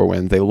league, or 4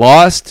 wins. They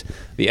lost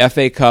the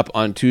FA Cup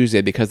on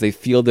Tuesday because they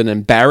fielded an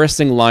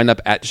embarrassing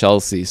lineup at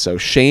Chelsea. So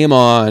shame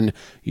on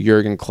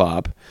Jurgen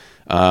Klopp.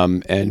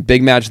 And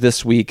big match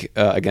this week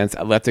against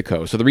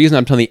Atletico. So the reason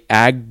I'm telling the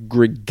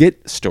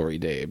aggregate story,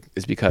 Dave,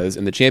 is because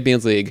in the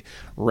Champions League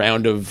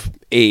round of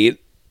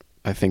 8,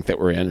 I think that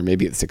we're in, or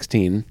maybe it's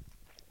 16.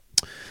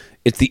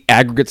 It's the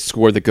aggregate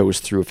score that goes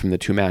through from the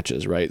two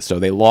matches, right? So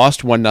they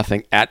lost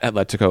 1-0 at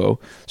Atletico,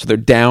 so they're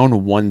down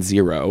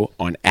 1-0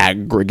 on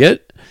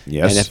aggregate.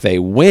 Yes. And if they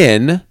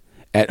win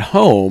at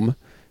home,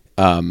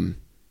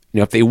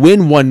 if they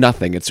win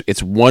 1-0,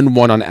 it's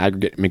 1-1 on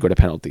aggregate and they go to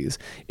penalties.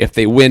 If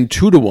they win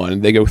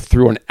 2-1, they go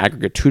through on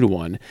aggregate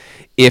 2-1.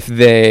 If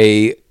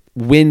they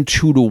win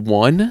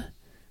 2-1,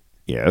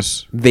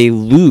 Yes. they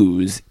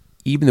lose,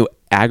 even though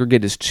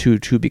aggregate is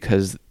 2-2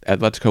 because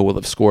Atletico will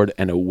have scored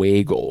an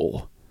away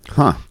goal.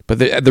 Huh. But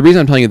the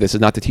reason I'm telling you this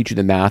is not to teach you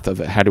the math of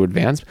how to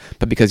advance,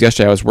 but because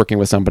yesterday I was working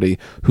with somebody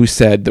who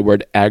said the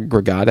word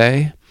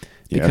aggregate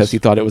because Yes. he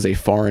thought it was a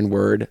foreign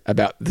word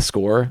about the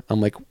score. I'm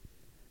like,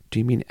 do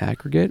you mean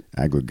aggregate?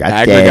 Aggregate.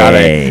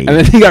 And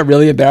then he got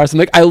really embarrassed. I'm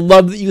like, I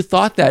love that you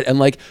thought that. And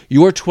like,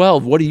 you're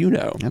 12. What do you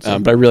know?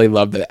 But I really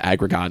love the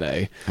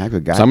aggregate.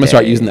 Aggregate. So I'm going to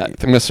start using that. I'm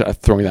going to start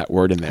throwing that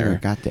word in there.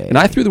 Aggregate. And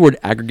I threw the word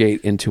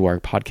aggregate into our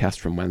podcast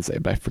from Wednesday,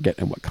 but I forget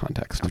in what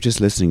context. I was just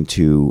listening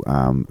to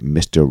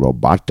Mr.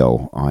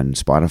 Roboto on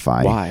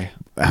Spotify.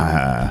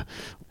 Why?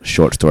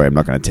 Short story I'm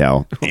not going to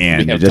tell.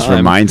 And have it just time.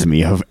 reminds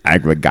me of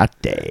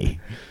aggregate.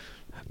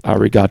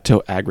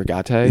 Arigato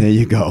aggregate. There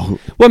you go.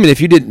 Well, I mean,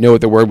 if you didn't know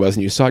what the word was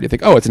and you saw it, you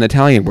think, oh, it's an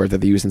Italian word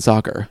that they use in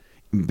soccer.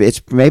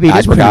 It's maybe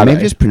Aggregate.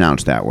 just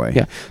pronounced that way.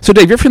 Yeah. So,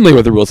 Dave, you're familiar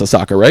with the rules of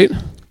soccer, right?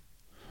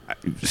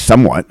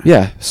 Somewhat.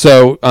 Yeah.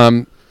 So,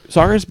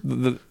 soccer's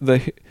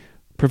the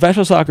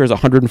professional soccer is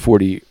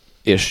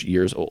 140-ish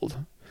years old,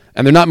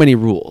 and there are not many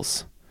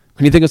rules.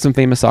 Can you think of some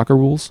famous soccer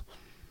rules?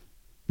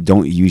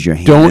 Don't use your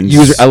hands. Don't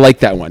use. I like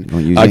that one.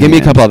 Don't use your give me a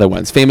hands. couple other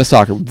ones. Famous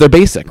soccer. They're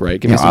basic, right?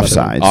 Give me some other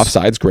offsides. ones.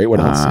 Offsides. Great. What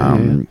else?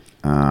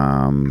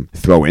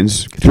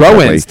 Throw-ins.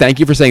 Throw-ins. Thank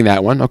you for saying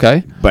that one.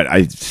 Okay. But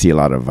I see a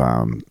lot of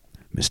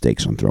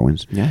mistakes on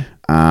throw-ins. Yeah.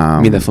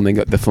 I mean the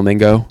flamingo. The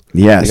flamingo.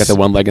 Yes. They got the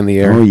one leg in the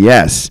air. Oh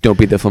yes. Don't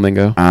beat the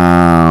flamingo.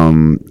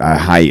 A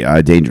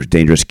high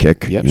dangerous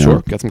kick. Yep. you Sure.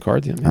 know. Got some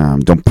cards. Yeah.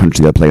 Don't punch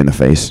the other player in the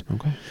face.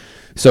 Okay.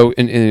 So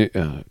in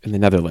the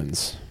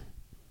Netherlands,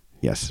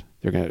 Yes.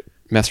 they're gonna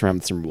mess around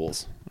with some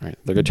rules. All right.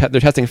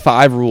 They're testing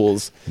 5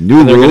 rules. New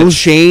and they're gonna rules?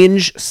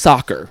 change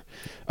soccer,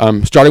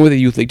 starting with the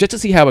youth league, just to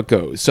see how it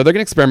goes. So they're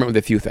gonna experiment with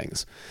a few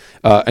things.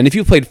 And if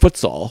you played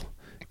futsal,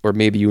 or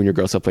maybe you and your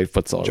girls have played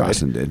futsal,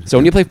 Jocelyn right? did. So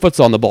when you play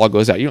futsal and the ball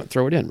goes out, you don't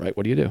throw it in, right?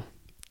 What do?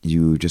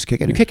 You just kick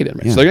it. You kick it in,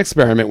 right? Yeah. So they're gonna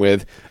experiment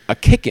with a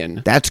kick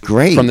in That's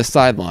great. from the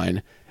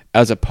sideline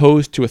as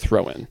opposed to a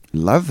throw in.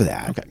 Love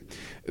that. Okay.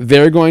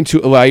 They're going to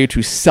allow you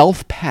to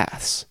self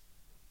pass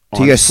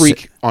To on your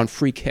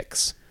free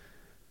kicks.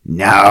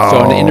 No. So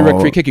on an indirect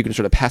free kick, you can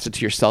sort of pass it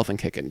to yourself and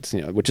kick it,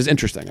 which is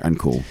interesting.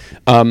 Uncool.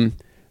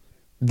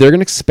 They're going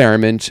to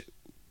experiment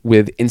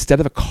with, instead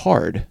of a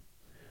card,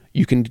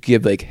 you can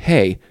give like,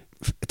 hey,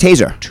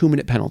 Taser.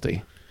 2-minute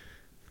penalty.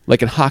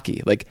 Like in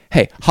hockey. Like,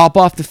 hey, hop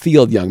off the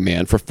field, young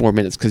man, for 4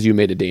 minutes because you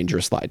made a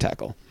dangerous slide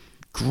tackle.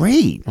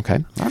 Great.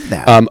 Okay. Love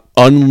that.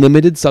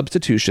 Unlimited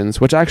substitutions,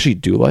 which I actually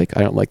do like.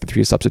 I don't like the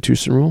 3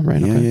 substitution rule,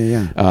 right? Yeah,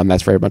 yeah.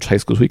 That's very much high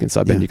schools. We can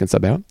sub in, you can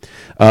sub out.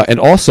 And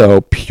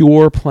also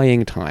pure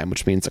playing time,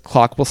 which means the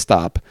clock will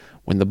stop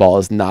when the ball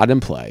is not in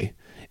play.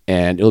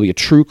 And it'll be a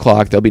true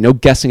clock. There'll be no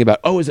guessing about,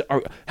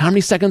 how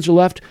many seconds are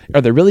left? Are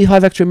there really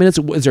 5 extra minutes?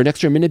 Is there an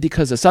extra minute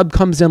because a sub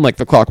comes in? Like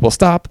the clock will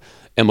stop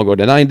and we'll go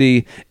to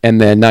 90, and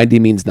then 90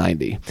 means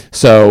 90.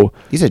 So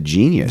He's a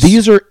genius.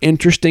 these are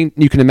interesting.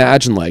 You can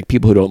imagine like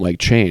people who don't like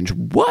change.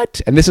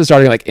 What? And this is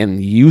starting like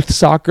in youth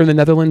soccer in the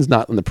Netherlands,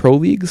 not in the pro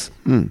leagues.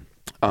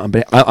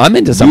 But I'm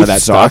into some Youth of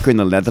that soccer stuff. in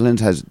the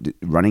Netherlands has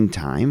running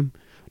time.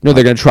 No,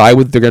 they're going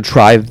to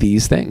try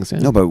these things. Yeah.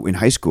 No, but in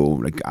high school,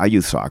 like our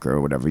youth soccer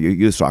or whatever, your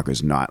youth soccer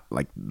is not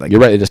like You're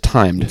right. It is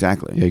timed.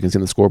 Exactly. Yeah, you can see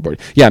on the scorebord.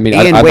 Yeah, I mean,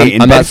 And I'm in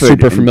not Bedford,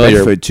 super familiar.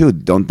 In Bedford too,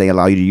 don't they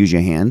allow you to use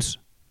your hands?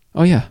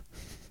 Oh yeah,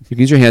 you can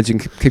use your hands. You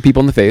can kick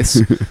people in the face.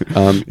 You be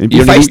don't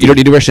feisty.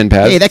 need to wear shin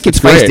pads. Hey, that kid's It's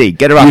great. feisty.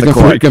 Get her off You the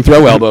can court. You can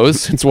throw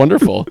elbows. It's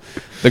wonderful.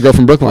 The girl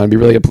from Brookline would be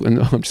really.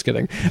 No, I'm just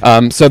kidding.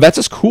 So that's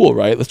just cool,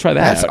 right? Let's try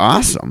that. That's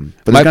awesome.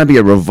 But My- there's going to be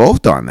a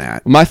revolt on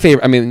that. My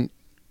favorite. I mean,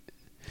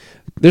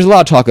 there's a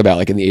lot of talk about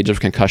like in the age of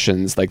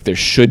concussions, like there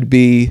should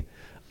be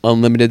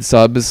unlimited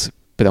subs,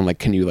 but then like,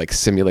 can you like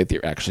simulate that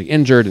you're actually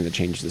injured and it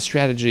changes the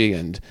strategy?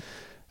 And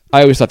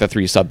I always thought the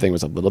 3 sub thing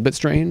was a little bit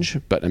strange,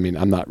 but I mean,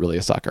 I'm not really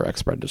a soccer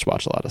expert. I just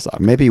watch a lot of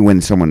soccer. Maybe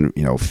when someone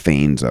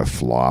feigns a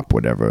flop,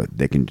 whatever,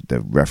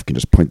 the ref can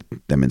just point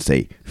them and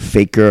say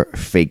faker,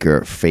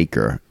 faker,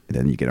 faker. And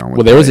then you get on with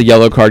Well, there was a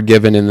yellow card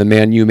given in the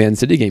Man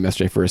City game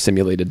yesterday for a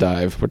simulated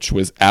dive, which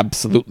was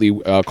absolutely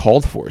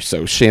called for.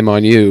 So shame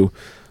on you.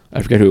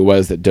 I forget who it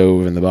was that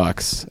dove in the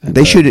box. And,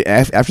 They should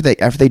after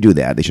they do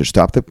that, they should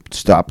stop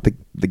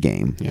the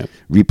game, Yep.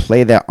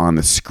 replay that on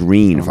the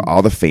screen for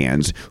all the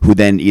fans, who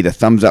then either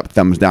thumbs up,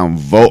 thumbs down,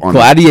 vote on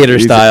Gladiator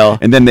style.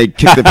 and then they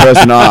kick the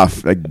person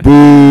off like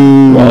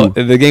boo. Well,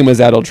 the game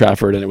was at Old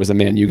Trafford, and it was a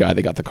Man U guy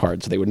that got the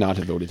card, so they would not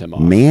have voted him off.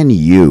 Man,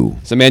 you.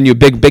 So Man U,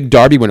 big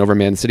derby win over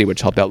Man City,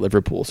 which helped out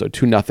Liverpool. So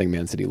 2-0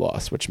 Man City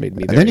lost, which made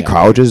me Are there very any happy.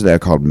 colleges that are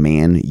called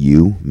Man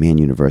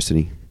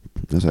University?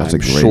 That's I'm a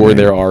great sure name.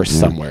 there are Yeah.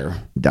 somewhere.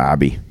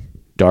 Derby.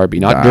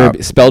 Darby, not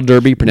Derby. Spelled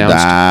Derby,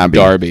 pronounced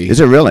Darby. Is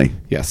it really?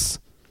 Yes.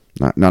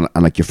 Not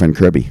unlike your friend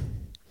Kirby.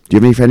 Do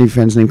you have any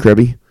friends named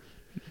Kirby?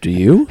 Do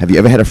you? Have you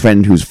ever had a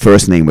friend whose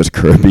first name was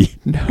Kirby?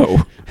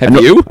 No. Have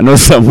you? I know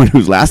someone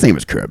whose last name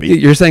is Kirby.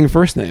 You're saying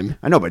first name.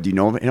 I know, but do you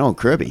know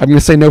Kirby? I'm going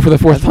to say no for the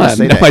fourth time.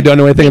 No, I don't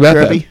know anything about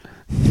Kirby.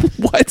 that.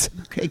 What?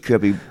 Hey,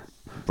 Kirby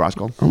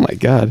Brosco. Oh my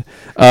God.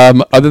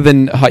 Other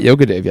than hot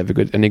yoga, Dave, you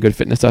have any good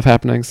fitness stuff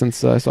happening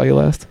since I saw you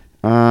last?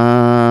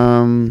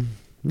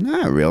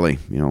 Not really.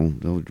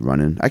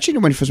 Running. Actually, I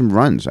went for some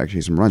runs.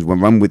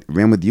 Ran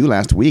with you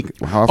last week.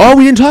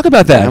 We didn't talk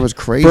about that. That was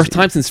crazy. First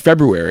time since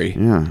February.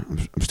 Yeah,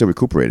 I'm still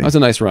recuperating. That was a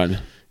nice run.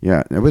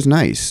 Yeah, it was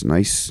nice.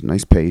 Nice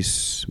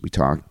pace. We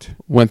talked.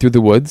 Went through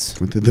the woods.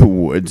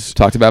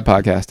 Talked about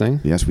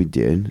podcasting. Yes, we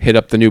did. Hit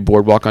up the new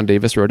boardwalk on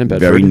Davis Road in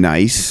Bedford. Very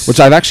nice.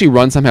 Which I've actually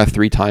run somehow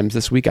 3 times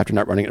this week after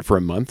not running it for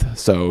a month.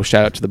 So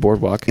shout out to the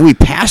boardwalk. And we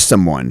passed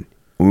someone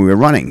when we were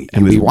running.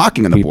 He was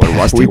walking on the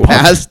boardwalk. We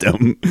passed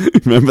him.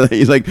 Remember that?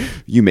 He's like,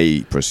 "You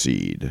may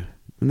proceed."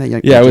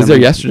 I was there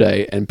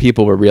yesterday, and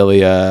people were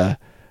really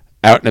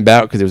out and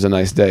about because it was a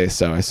nice day.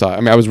 So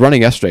I was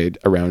running yesterday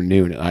around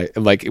noon, and I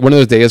like one of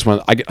those days when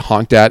I get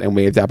honked at and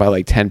waved at by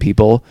like 10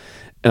 people,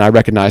 and I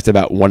recognized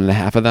about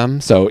 1.5 of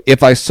them. So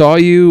if I saw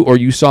you or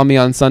you saw me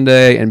on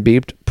Sunday and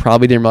beeped,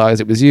 probably didn't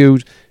realize it was you.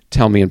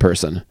 Tell me in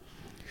person.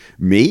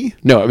 Me?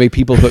 No, I mean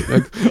people who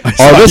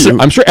listen.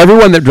 I'm sure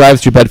everyone that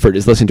drives through Bedford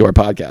is listening to our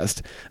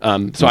podcast.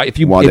 So if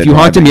you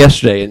honked him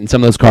yesterday in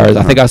some of those cars,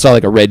 I think I saw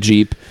like a red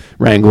Jeep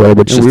Wrangler,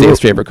 which is Dave's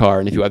favorite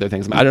car, and a few other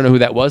things. I don't know who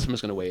that was. I'm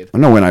just gonna wave.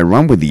 No, when I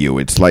run with you,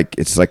 it's like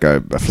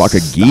a flock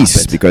of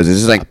geese because it's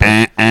just like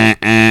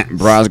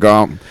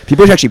Brosco.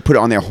 People should actually put it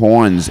on their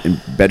horns in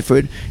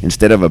Bedford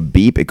instead of a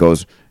beep. It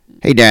goes,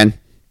 "Hey Dan,"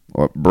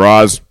 or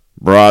Bros.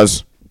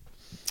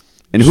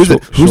 And who's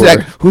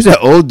that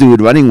old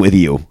dude running with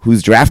you?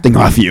 Who's drafting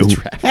off you?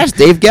 That's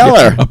Dave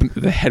Geller. Up in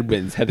the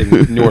headwinds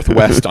heading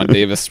northwest on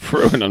Davis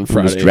Road on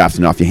Friday. Who's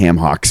drafting off your ham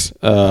hocks?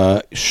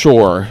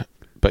 Sure.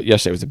 But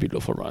yesterday was a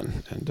beautiful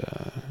run,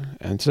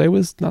 and today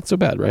was not so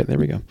bad, right? There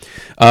we go.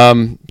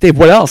 Dave,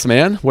 what else,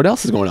 man? What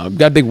else is going on? We've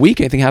got a big week.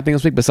 Anything happening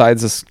this week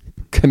besides this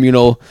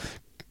communal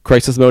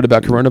crisis mode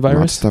about coronavirus?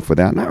 Lots of stuff with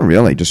that. Not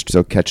really. Just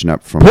still catching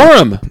up from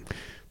Purim.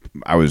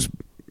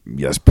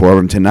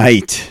 Purim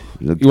tonight.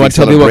 You want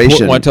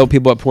to tell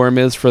people what Purim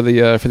is for the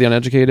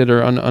uneducated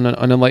or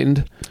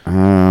unenlightened?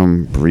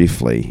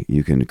 Briefly,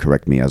 you can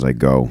correct me as I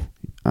go.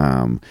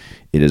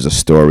 It is a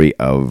story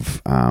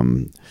of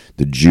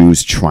the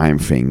Jews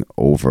triumphing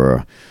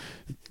over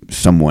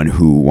someone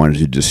who wanted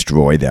to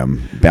destroy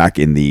them back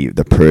in the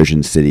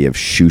Persian city of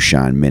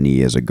Shushan many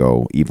years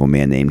ago. Evil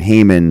man named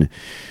Haman,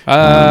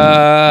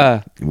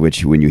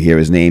 which when you hear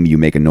his name, you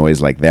make a noise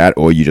like that,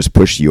 or you just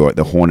push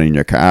the horn in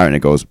your car and it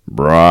goes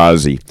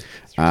brazi.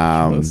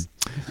 And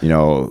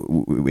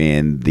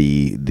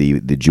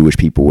the Jewish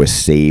people were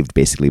saved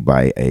basically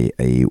by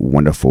a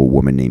wonderful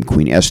woman named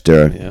Queen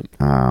Esther,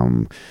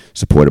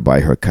 supported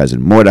by her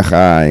cousin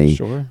Mordechai,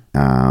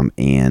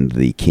 and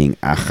the king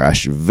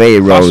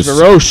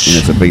Achashverosh. And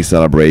it's a big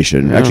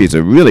celebration. Yeah. Actually, it's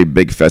a really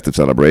big festive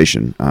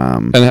celebration.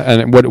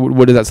 And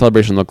what does that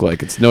celebration look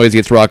like? It's noisy,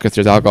 it's raucous,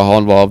 there's alcohol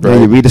involved, right?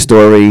 You read the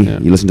story,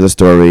 you listen to the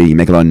story, you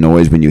make a lot of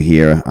noise when you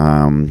hear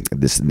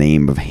this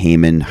name of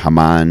Haman.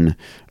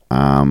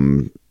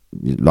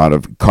 A lot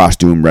of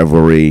costume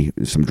revelry,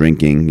 some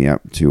drinking,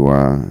 to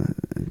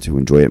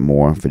enjoy it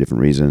more for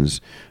different reasons,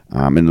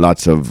 and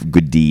lots of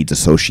good deeds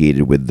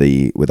associated with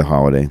the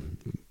holiday.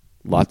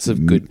 Lots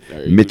of good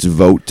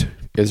mitzvot.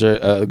 Is there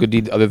a good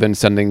deed other than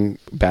sending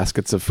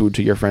baskets of food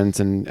to your friends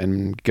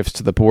and gifts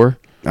to the poor?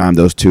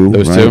 Those two.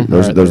 Those two.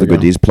 Those are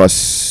good deeds.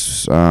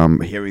 Plus,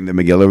 hearing the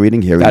Megillah reading,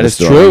 that is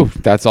true.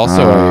 That's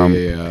also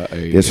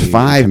there's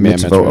 5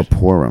 mitzvot of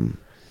Purim.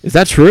 Is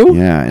that true?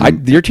 Yeah.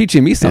 You're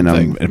teaching me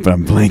something. But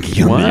I'm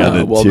blanking on the other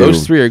two. Well,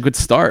 those 3 are a good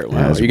start.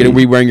 Wow. Are you going to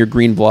be wearing your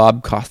green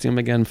blob costume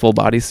again, full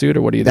bodysuit,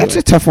 or what are you doing? That's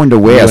a tough one to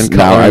wear.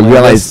 Now, I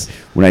realized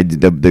when I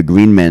did the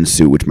green man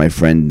suit, which my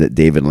friend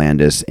David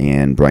Landis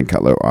and Brian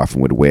Cutler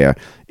often would wear,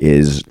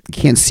 is you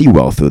can't see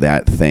well through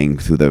that thing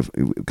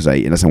because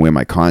unless I wear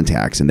my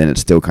contacts, and then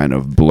it's still kind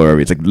of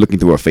blurry. It's like looking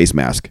through a face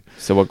mask.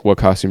 So what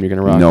costume are you going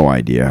to rock? No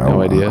idea.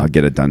 I'll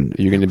get it done.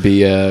 Are you going to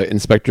be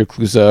Inspector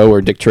Clouseau or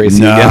Dick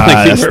Tracy? No,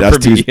 that's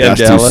too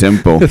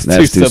simple. That's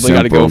too simple.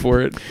 Got to go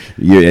for it.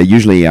 Yeah,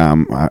 usually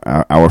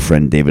our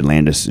friend David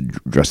Landis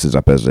dresses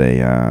up as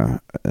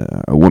a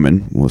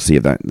woman. We'll see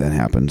if that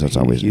happens. That's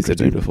always he's a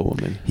beautiful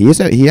woman. He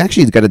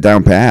actually's got it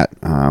down pat.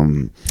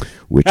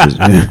 Which is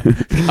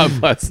God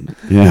bless.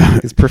 Yeah,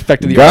 he's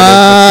perfected the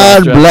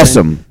God bless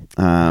him.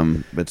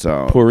 But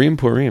so Purim,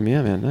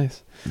 yeah, man,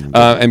 nice.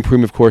 And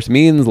Purim, of course,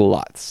 means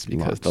lots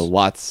because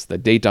the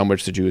date on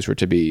which the Jews were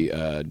to be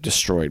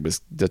destroyed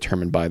was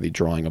determined by the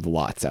drawing of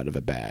lots out of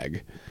a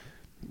bag,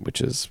 which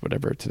is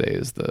whatever today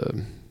is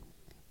the.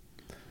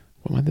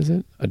 What month is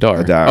it?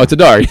 Adar. Oh, it's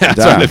Adar. Yeah,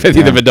 sorry, the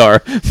 15th of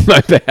Adar.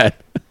 My bad.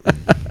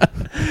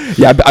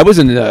 Yeah, I was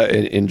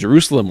in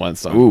Jerusalem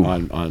once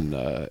on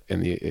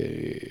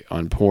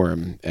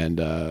Purim,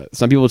 and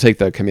some people take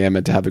the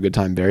commandment to have a good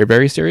time very,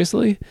 very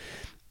seriously,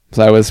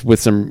 So I was with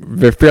some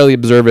fairly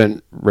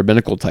observant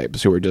rabbinical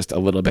types who were just a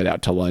little bit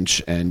out to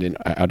lunch and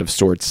out of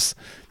sorts.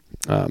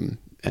 And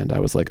I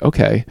was like,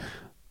 okay,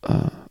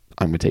 I'm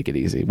gonna take it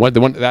easy.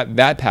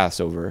 That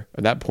Passover,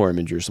 or that Purim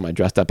in Jerusalem, I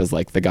dressed up as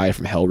like the guy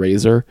from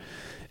Hellraiser,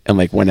 and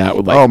like went out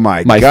with like, oh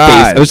my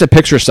God, face. There's a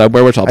picture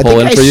somewhere which I'll pull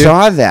in for you. I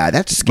saw that.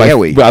 That's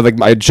scary.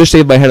 I just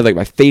shaved my head. Like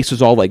my face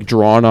was all like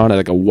drawn on,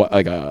 and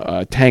like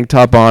a tank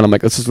top on. I'm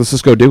like, let's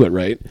just go do it,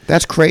 right?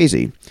 That's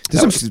crazy.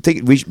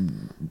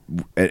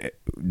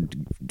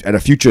 At a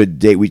future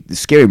date,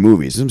 scary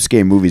movies. There's some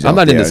scary movies. I'm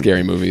not there. into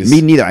scary movies.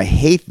 Me neither. I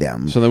hate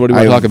them. So then, what do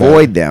we talk about? I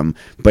avoid them,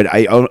 but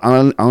I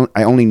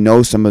only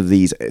know some of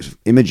these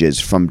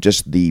images from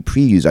just the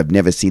previews. I've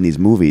never seen these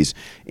movies,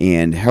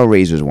 and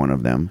Hellraiser is one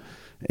of them.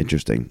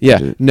 Interesting.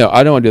 Yeah. No,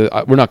 I don't want to do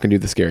that. We're not going to do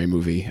the scary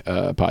movie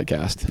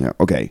podcast. Yeah.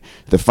 Okay.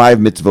 The 5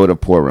 mitzvot of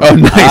Purim. Oh,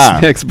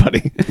 nice. Thanks,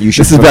 buddy. This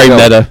is very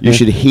meta. You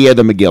should hear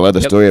the Megillah,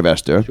 the story of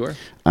Esther. Sure.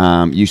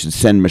 You should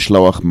send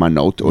mishloach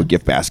manot or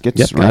gift baskets.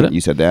 Yep, right? got it.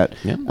 You said that.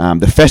 Yep.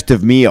 The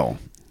festive meal.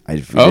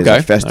 There's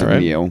a festive All right.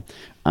 meal.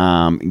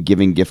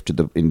 Giving gift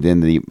to and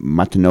then the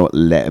matanot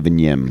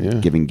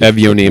le'evinim. Giving gift.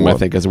 Evyonim, I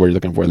think, is the word you're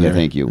looking for there. Yeah,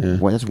 thank you. Yeah.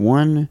 Well, that's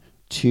 1,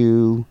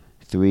 2,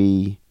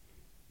 3,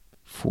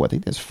 4. I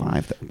think that's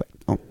 5.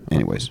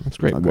 Anyways, That's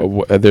great.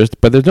 Well, there's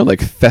no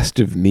like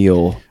festive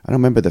meal. I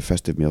don't remember the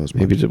festive meal as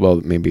much.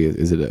 Maybe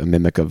is it a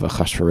mimic of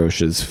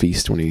Achashverosh's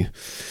feast when he?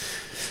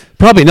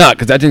 Probably not,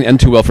 because that didn't end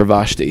too well for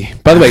Vashti.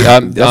 By the way,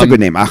 that's a good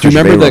name. Do you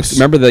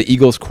remember the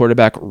Eagles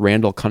quarterback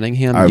Randall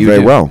Cunningham? Very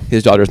well.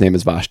 His daughter's name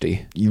is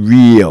Vashti.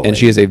 Really? And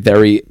she is a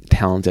very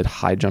talented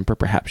high jumper.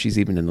 Perhaps she's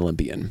even an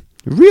Olympian.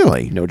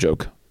 Really? No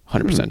joke.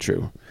 100%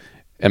 true.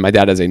 And my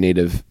dad is a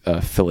native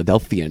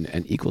Philadelphian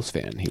and Eagles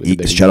fan. He was a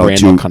big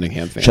Randall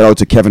Cunningham fan. Shout out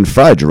to Kevin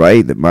Fudge,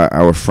 right?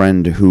 Our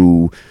friend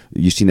who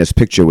you seen this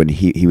picture when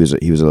he was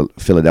a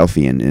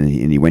Philadelphian and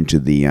he went to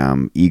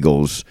the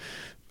Eagles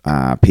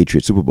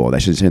Patriots Super Bowl. I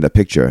should say that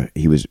picture.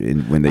 He was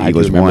when the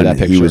Eagles won. That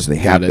he was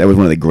that was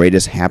one of the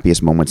greatest,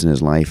 happiest moments in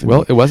his life.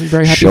 Well, it wasn't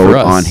very happy showed for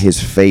us. on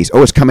his face.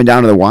 Oh, it's coming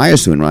down to the wire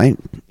soon, right?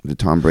 The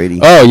Tom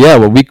Brady. Oh yeah,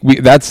 well we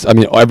that's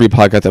every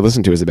podcast I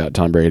listen to is about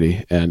Tom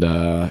Brady, and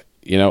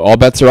all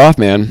bets are off,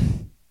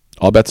 man.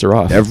 All bets are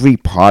off. Every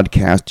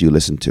podcast you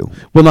listen to.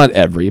 Well, not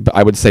every, but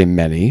I would say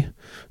many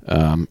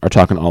are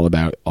talking all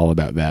about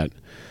that.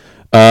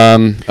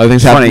 Other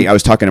things funny. I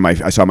was talking to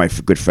I saw my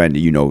good friend,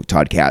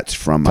 Todd Katz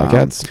from Todd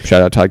Katz.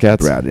 Shout out Todd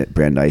Katz.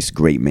 Brandeis,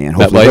 great man.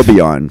 Hopefully MetLife. he'll be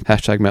on.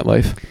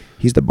 #MetLife.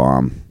 He's the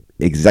bomb.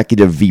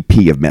 Executive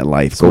VP of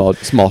MetLife.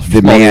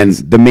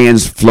 The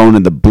man's flown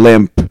in the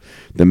blimp.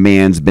 The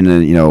man's been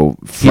in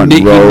front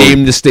row. He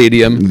named the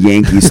stadium.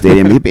 Yankee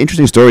Stadium.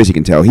 Interesting stories he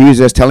can tell. He was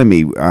just telling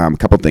me a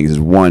couple of things.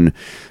 One,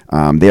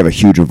 they have a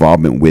huge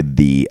involvement with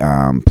the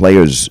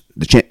players,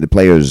 the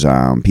players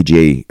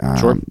PGA,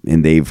 Sure.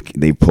 And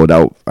they've pulled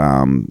out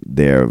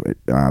they're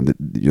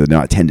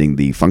not attending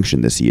the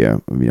function this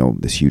year.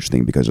 This huge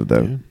thing because of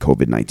the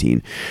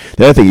COVID-19.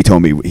 The other thing he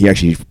told me, he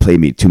actually played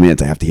me 2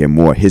 minutes. I have to hear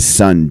more. His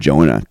son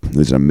Jonah,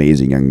 who's an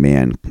amazing young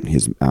man,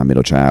 his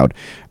middle child,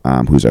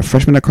 who's a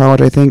freshman at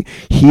college, I think.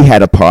 He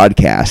had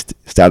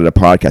started a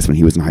podcast when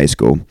he was in high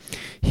school.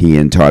 He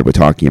and Todd were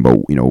talking about,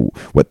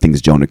 what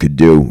things Jonah could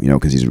do,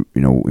 because he's,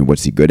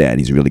 what's he good at?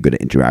 He's really good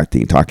at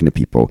interacting and talking to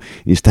people.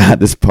 And he started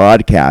this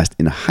podcast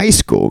in high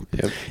school.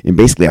 Yep. And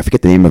basically, I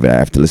forget the name of it. I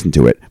have to listen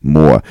to it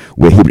more,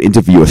 where he would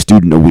interview a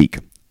student a week.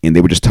 And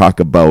they would just talk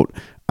about,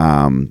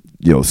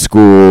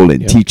 school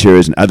and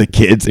teachers and other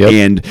kids. Yep.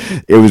 And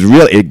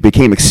it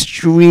became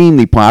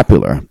extremely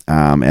popular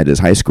at his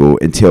high school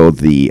until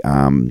the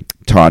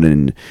Todd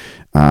and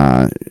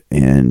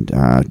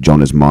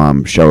Jonah's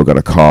mom, Cheryl, got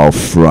a call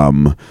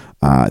from,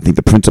 I think,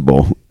 the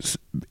principal,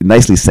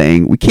 nicely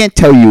saying, we can't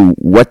tell you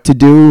what to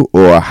do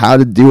or how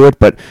to do it,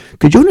 but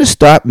could Jonah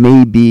stop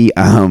maybe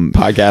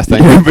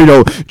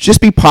podcasting?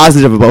 Just be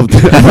positive about it.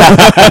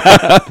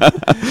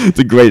 It's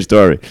a great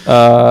story.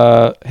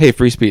 Hey,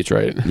 free speech,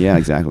 right? Yeah,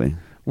 exactly.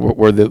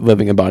 We're the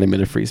living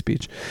embodiment of free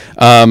speech.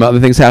 Other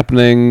things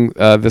happening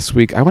this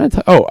week.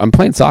 I'm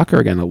playing soccer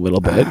again a little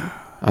bit.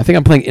 I think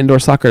I'm playing indoor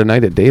soccer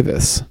tonight at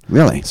Davis.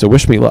 Really? So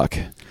wish me luck.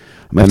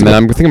 And then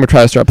I'm going to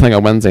try to start playing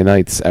on Wednesday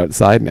nights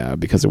outside now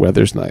because the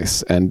weather's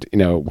nice. And,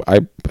 I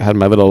had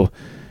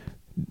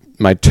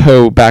my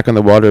toe back in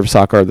the water of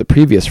soccer the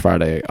previous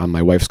Friday on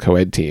my wife's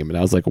co-ed team. And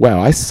I was like,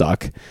 wow, I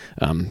suck.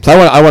 So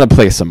I want to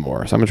play some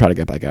more. So I'm going to try to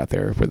get back out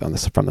there from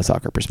the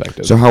soccer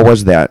perspective. So how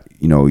was that?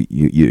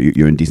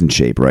 You're in decent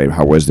shape, right?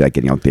 How was that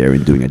getting out there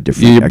and doing a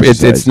different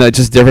exercise? It's not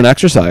just different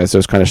exercise. So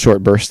it's kind of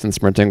short bursts and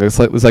sprinting. It's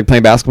like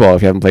playing basketball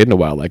if you haven't played in a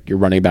while. Like you're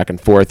running back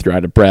and forth, you're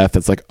out of breath.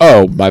 It's like,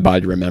 oh, my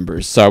body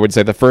remembers. So I would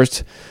say the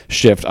first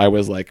shift, I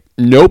was like,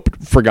 nope,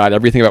 forgot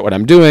everything about what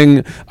I'm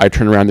doing. I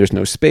turn around, there's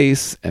no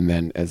space. And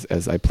then as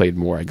I played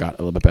more, I got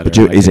a little bit better.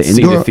 But is it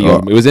indoor?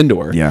 It was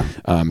indoor. Yeah.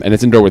 And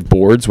it's indoor with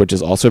boards, which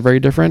is also very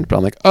different. But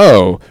I'm like,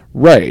 oh,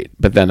 right.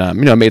 But then,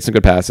 made some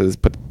good passes,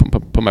 put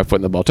my foot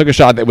in the ball, took a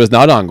shot that was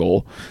not on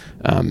goal.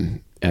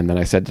 And then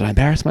I said, did I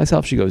embarrass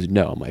myself? She goes,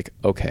 no. I'm like,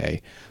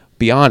 okay,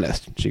 be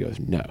honest. She goes,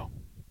 no,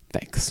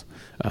 thanks.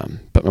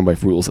 But my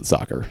wife rules at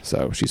soccer,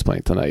 so she's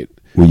playing tonight.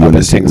 Were you up on in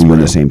the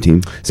Tingsboro. same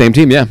team? Same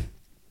team, yeah.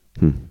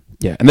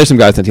 Yeah, and there's some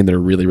guys on the team that are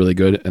really, really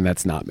good, and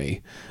that's not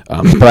me.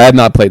 But I had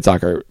not played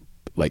soccer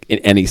like in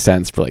any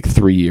sense for like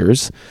 3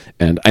 years,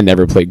 and I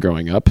never played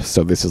growing up.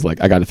 So this is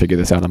like I got to figure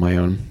this out on my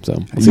own. So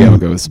we'll see how it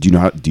goes. Do you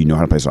know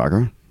how to play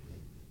soccer?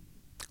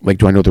 Like,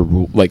 do I know the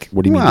rule? Like,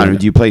 what do you mean?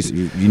 Do you play?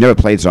 You never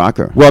played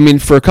soccer? Well, I mean,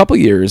 for a couple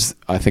years,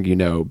 I think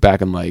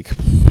back in like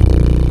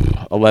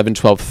 11,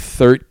 12,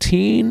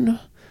 13,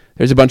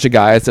 there's a bunch of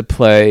guys that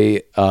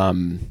play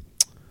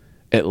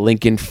at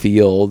Lincoln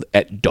Field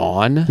at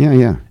dawn.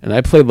 Yeah. And I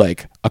played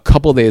like a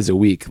couple days a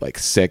week, like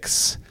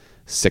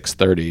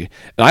 6:30.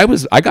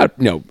 And I got,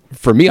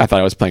 for me, I thought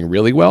I was playing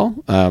really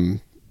well,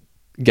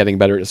 getting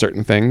better at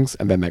certain things.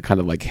 And then that kind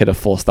of like hit a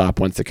full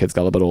stop once the kids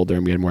got a little bit older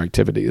and we had more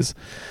activities.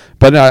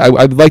 But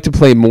I'd like to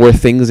play more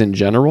things in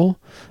general,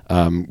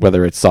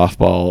 whether it's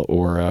softball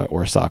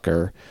or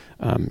soccer.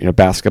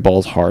 Basketball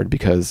is hard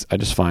because I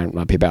just find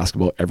when I play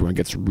basketball, everyone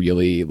gets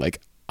really like,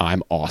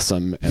 I'm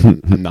awesome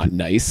and I'm not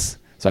nice.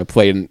 So I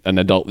played in an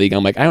adult league.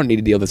 I'm like, I don't need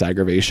to deal with this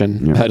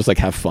aggravation. Yeah. I just like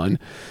have fun.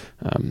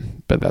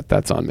 But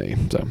that's on me.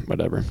 So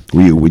whatever.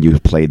 When you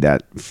played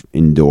that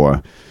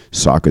indoor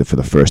soccer for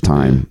the first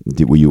time,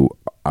 were you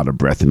out of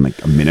breath in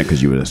like a minute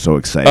because you were so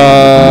excited?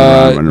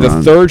 Running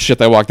around? Third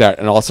shift I walked out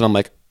and all of a sudden I'm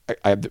like,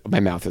 my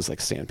mouth is like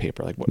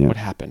sandpaper. Like what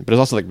happened? But it was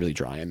also like really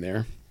dry in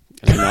there.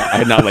 And I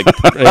had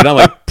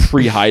not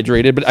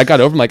pre-hydrated, but I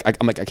got over. I'm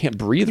like I can't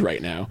breathe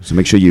right now. So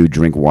make sure you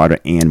drink water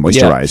and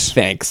moisturize.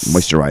 Yeah, thanks.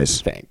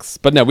 Moisturize. Thanks.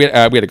 But no, we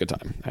had a good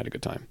time. I had a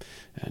good time,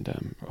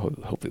 and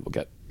hopefully we'll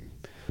get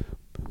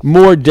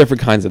more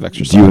different kinds of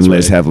exercise. Do you and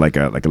Liz have like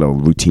a little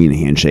routine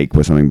handshake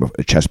with something,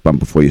 a chest bump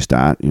before you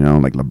start?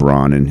 Like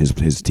LeBron and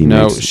his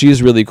teammates. No,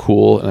 she's really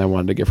cool, and I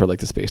wanted to give her like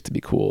the space to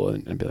be cool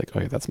and be like, oh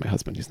yeah, that's my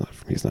husband. He's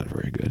not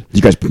very good.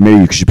 You guys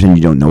maybe you should pretend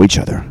you don't know each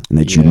other and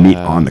that you meet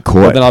on the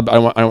court. Well, then I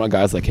don't want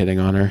guys like hitting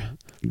on her.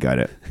 Got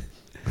it.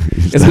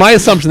 It's my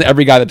assumption that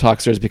every guy that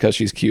talks to her is because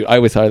she's cute. I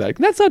always thought that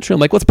that's not true. I'm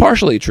like, well, it's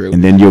partially true.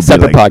 And then you'll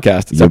separate be like,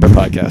 podcast.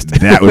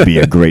 That would be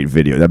a great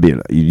video.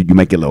 You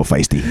might get a little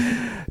feisty.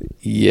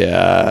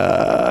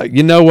 Yeah,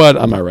 you know what?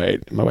 I'm all right.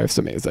 My wife's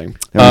amazing.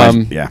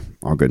 Yeah,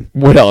 all good.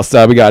 What else?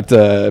 We got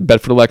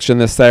Bedford election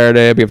this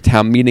Saturday. We have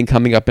town meeting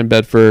coming up in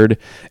Bedford,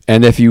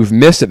 and if you've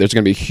missed it, there's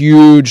going to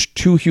be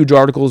two huge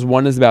articles.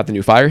 One is about the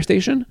new fire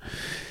station,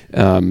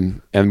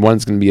 and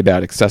one's going to be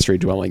about accessory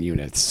dwelling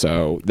units.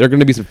 So there are going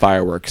to be some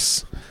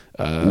fireworks.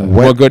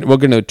 We'll go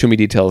into too many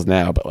details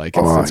now, but like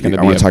it's going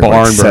to be a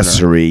barn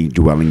accessory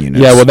dwelling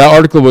units. Yeah, well, that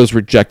article was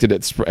rejected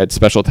at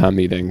special town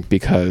meeting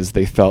because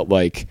they felt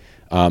like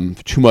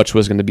too much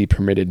was going to be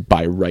permitted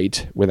by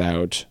right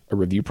without a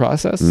review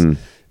process. I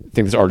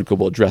think this article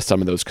will address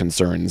some of those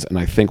concerns, and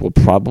I think will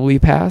probably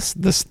pass.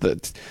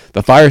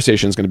 The fire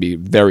station is going to be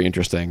very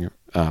interesting.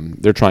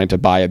 They're trying to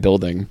buy a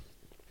building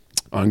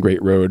on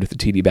Great Road, the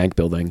TD Bank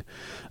building,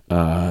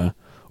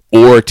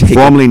 or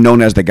formerly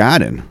known as the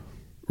Garden.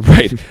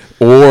 Right.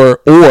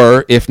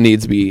 Or if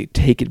needs be,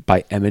 take it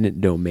by eminent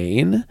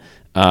domain,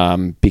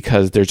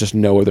 because there's just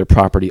no other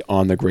property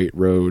on the Great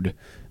Road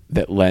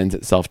that lends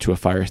itself to a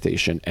fire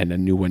station, and a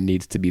new one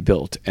needs to be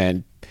built.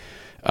 And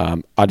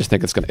I just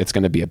think it's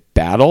gonna be a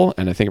battle,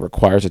 and I think it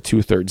requires a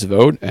 2/3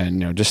 vote.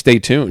 And just stay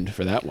tuned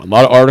for that one. A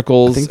lot of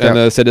articles in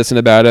the Citizen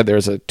about it.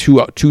 There's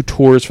two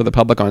tours for the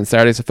public on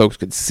Saturday, so folks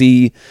could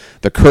see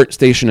the Kurt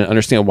station and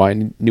understand why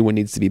a new one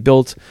needs to be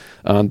built.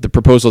 The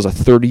proposal is a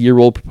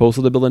 30-year-old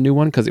proposal to build a new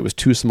one because it was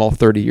too small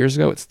 30 years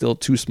ago. It's still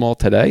too small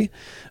today.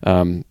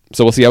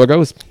 So we'll see how it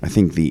goes. I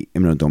think the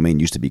eminent domain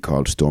used to be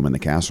called Storming the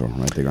Castle,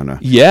 right? They're gonna.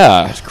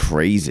 Yeah, that's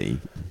crazy.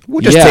 We'll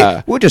just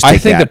take I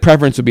think the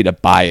preference would be to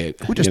buy it.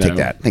 We'll just take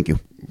that. Thank you.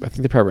 I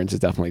think the preference is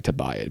definitely to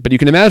buy it. But you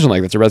can imagine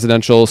like that's a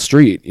residential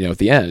street, at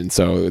the end.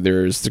 So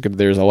there's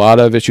a lot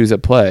of issues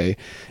at play,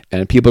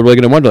 and people are really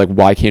going to wonder like,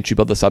 why can't you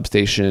build the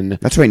substation?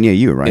 That's right near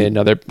you, right? In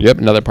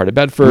another part of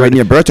Bedford, right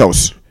near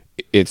Bertos.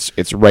 It's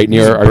right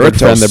near our good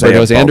friend the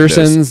Bertos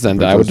Andersons,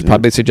 and I would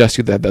probably suggest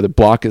you that the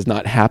block is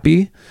not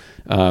happy.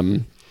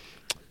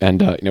 And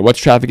what's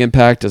traffic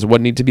impact? Does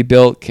one need to be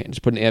built? Can't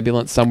just put an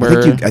ambulance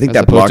somewhere? I think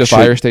that block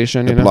fire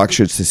station. The block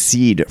should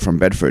secede from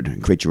Bedford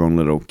and create your own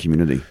little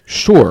community.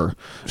 Sure.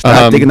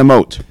 Start digging the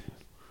moat.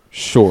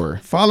 Sure.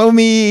 Follow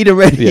me to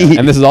ready. Yeah.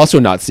 And this is also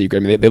not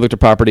secret. I mean, they looked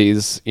at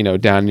properties,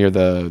 down near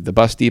the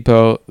bus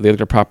depot. They looked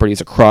at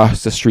properties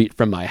across the street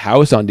from my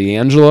house on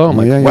D'Angelo.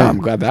 I'm wow, I'm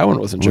glad that one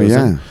wasn't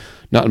chosen.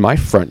 Not in my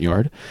front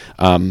yard.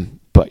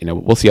 But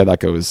we'll see how that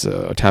goes.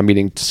 A town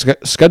meeting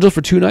scheduled for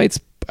 2 nights.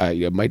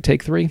 It might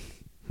take 3.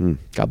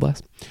 God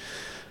bless.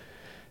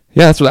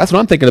 Yeah, that's what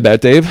I'm thinking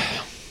about, Dave.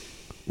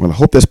 Well, I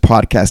hope this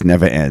podcast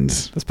never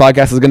ends. This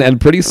podcast is going to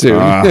end pretty soon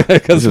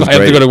because I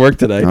have to go to work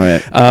today. All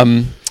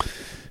right.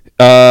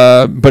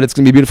 But it's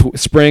going to be beautiful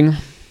spring,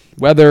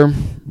 weather,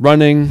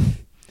 running,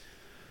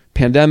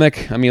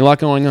 pandemic. I mean, a lot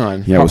going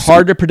on. Yeah,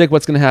 hard to predict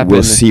what's going to happen.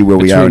 We'll see where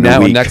we are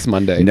now and next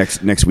Monday.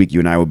 Next week, you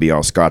and I will be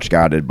all Scotch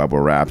guarded, bubble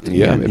wrapped.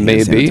 Yeah, it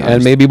may be,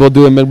 and maybe we'll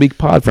do a midweek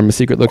pod from a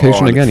secret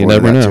location again. You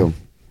never know.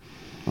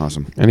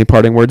 Awesome. Any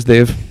parting words,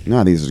 Dave?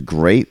 No, this is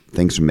great.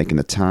 Thanks for making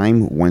the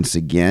time once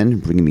again,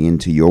 bringing me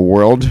into your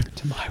world.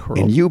 To my world.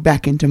 And you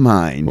back into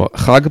mine. Well,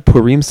 Chag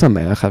Purim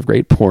Sameach. Have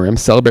great Purim.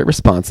 Celebrate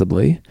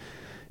responsibly.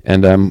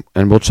 And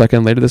we'll check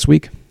in later this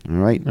week. All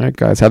right. All right,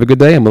 guys. Have a good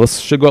day. And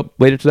Melissa should go up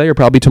later today or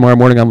probably tomorrow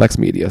morning on Lex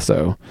Media.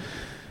 So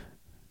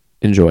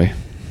enjoy.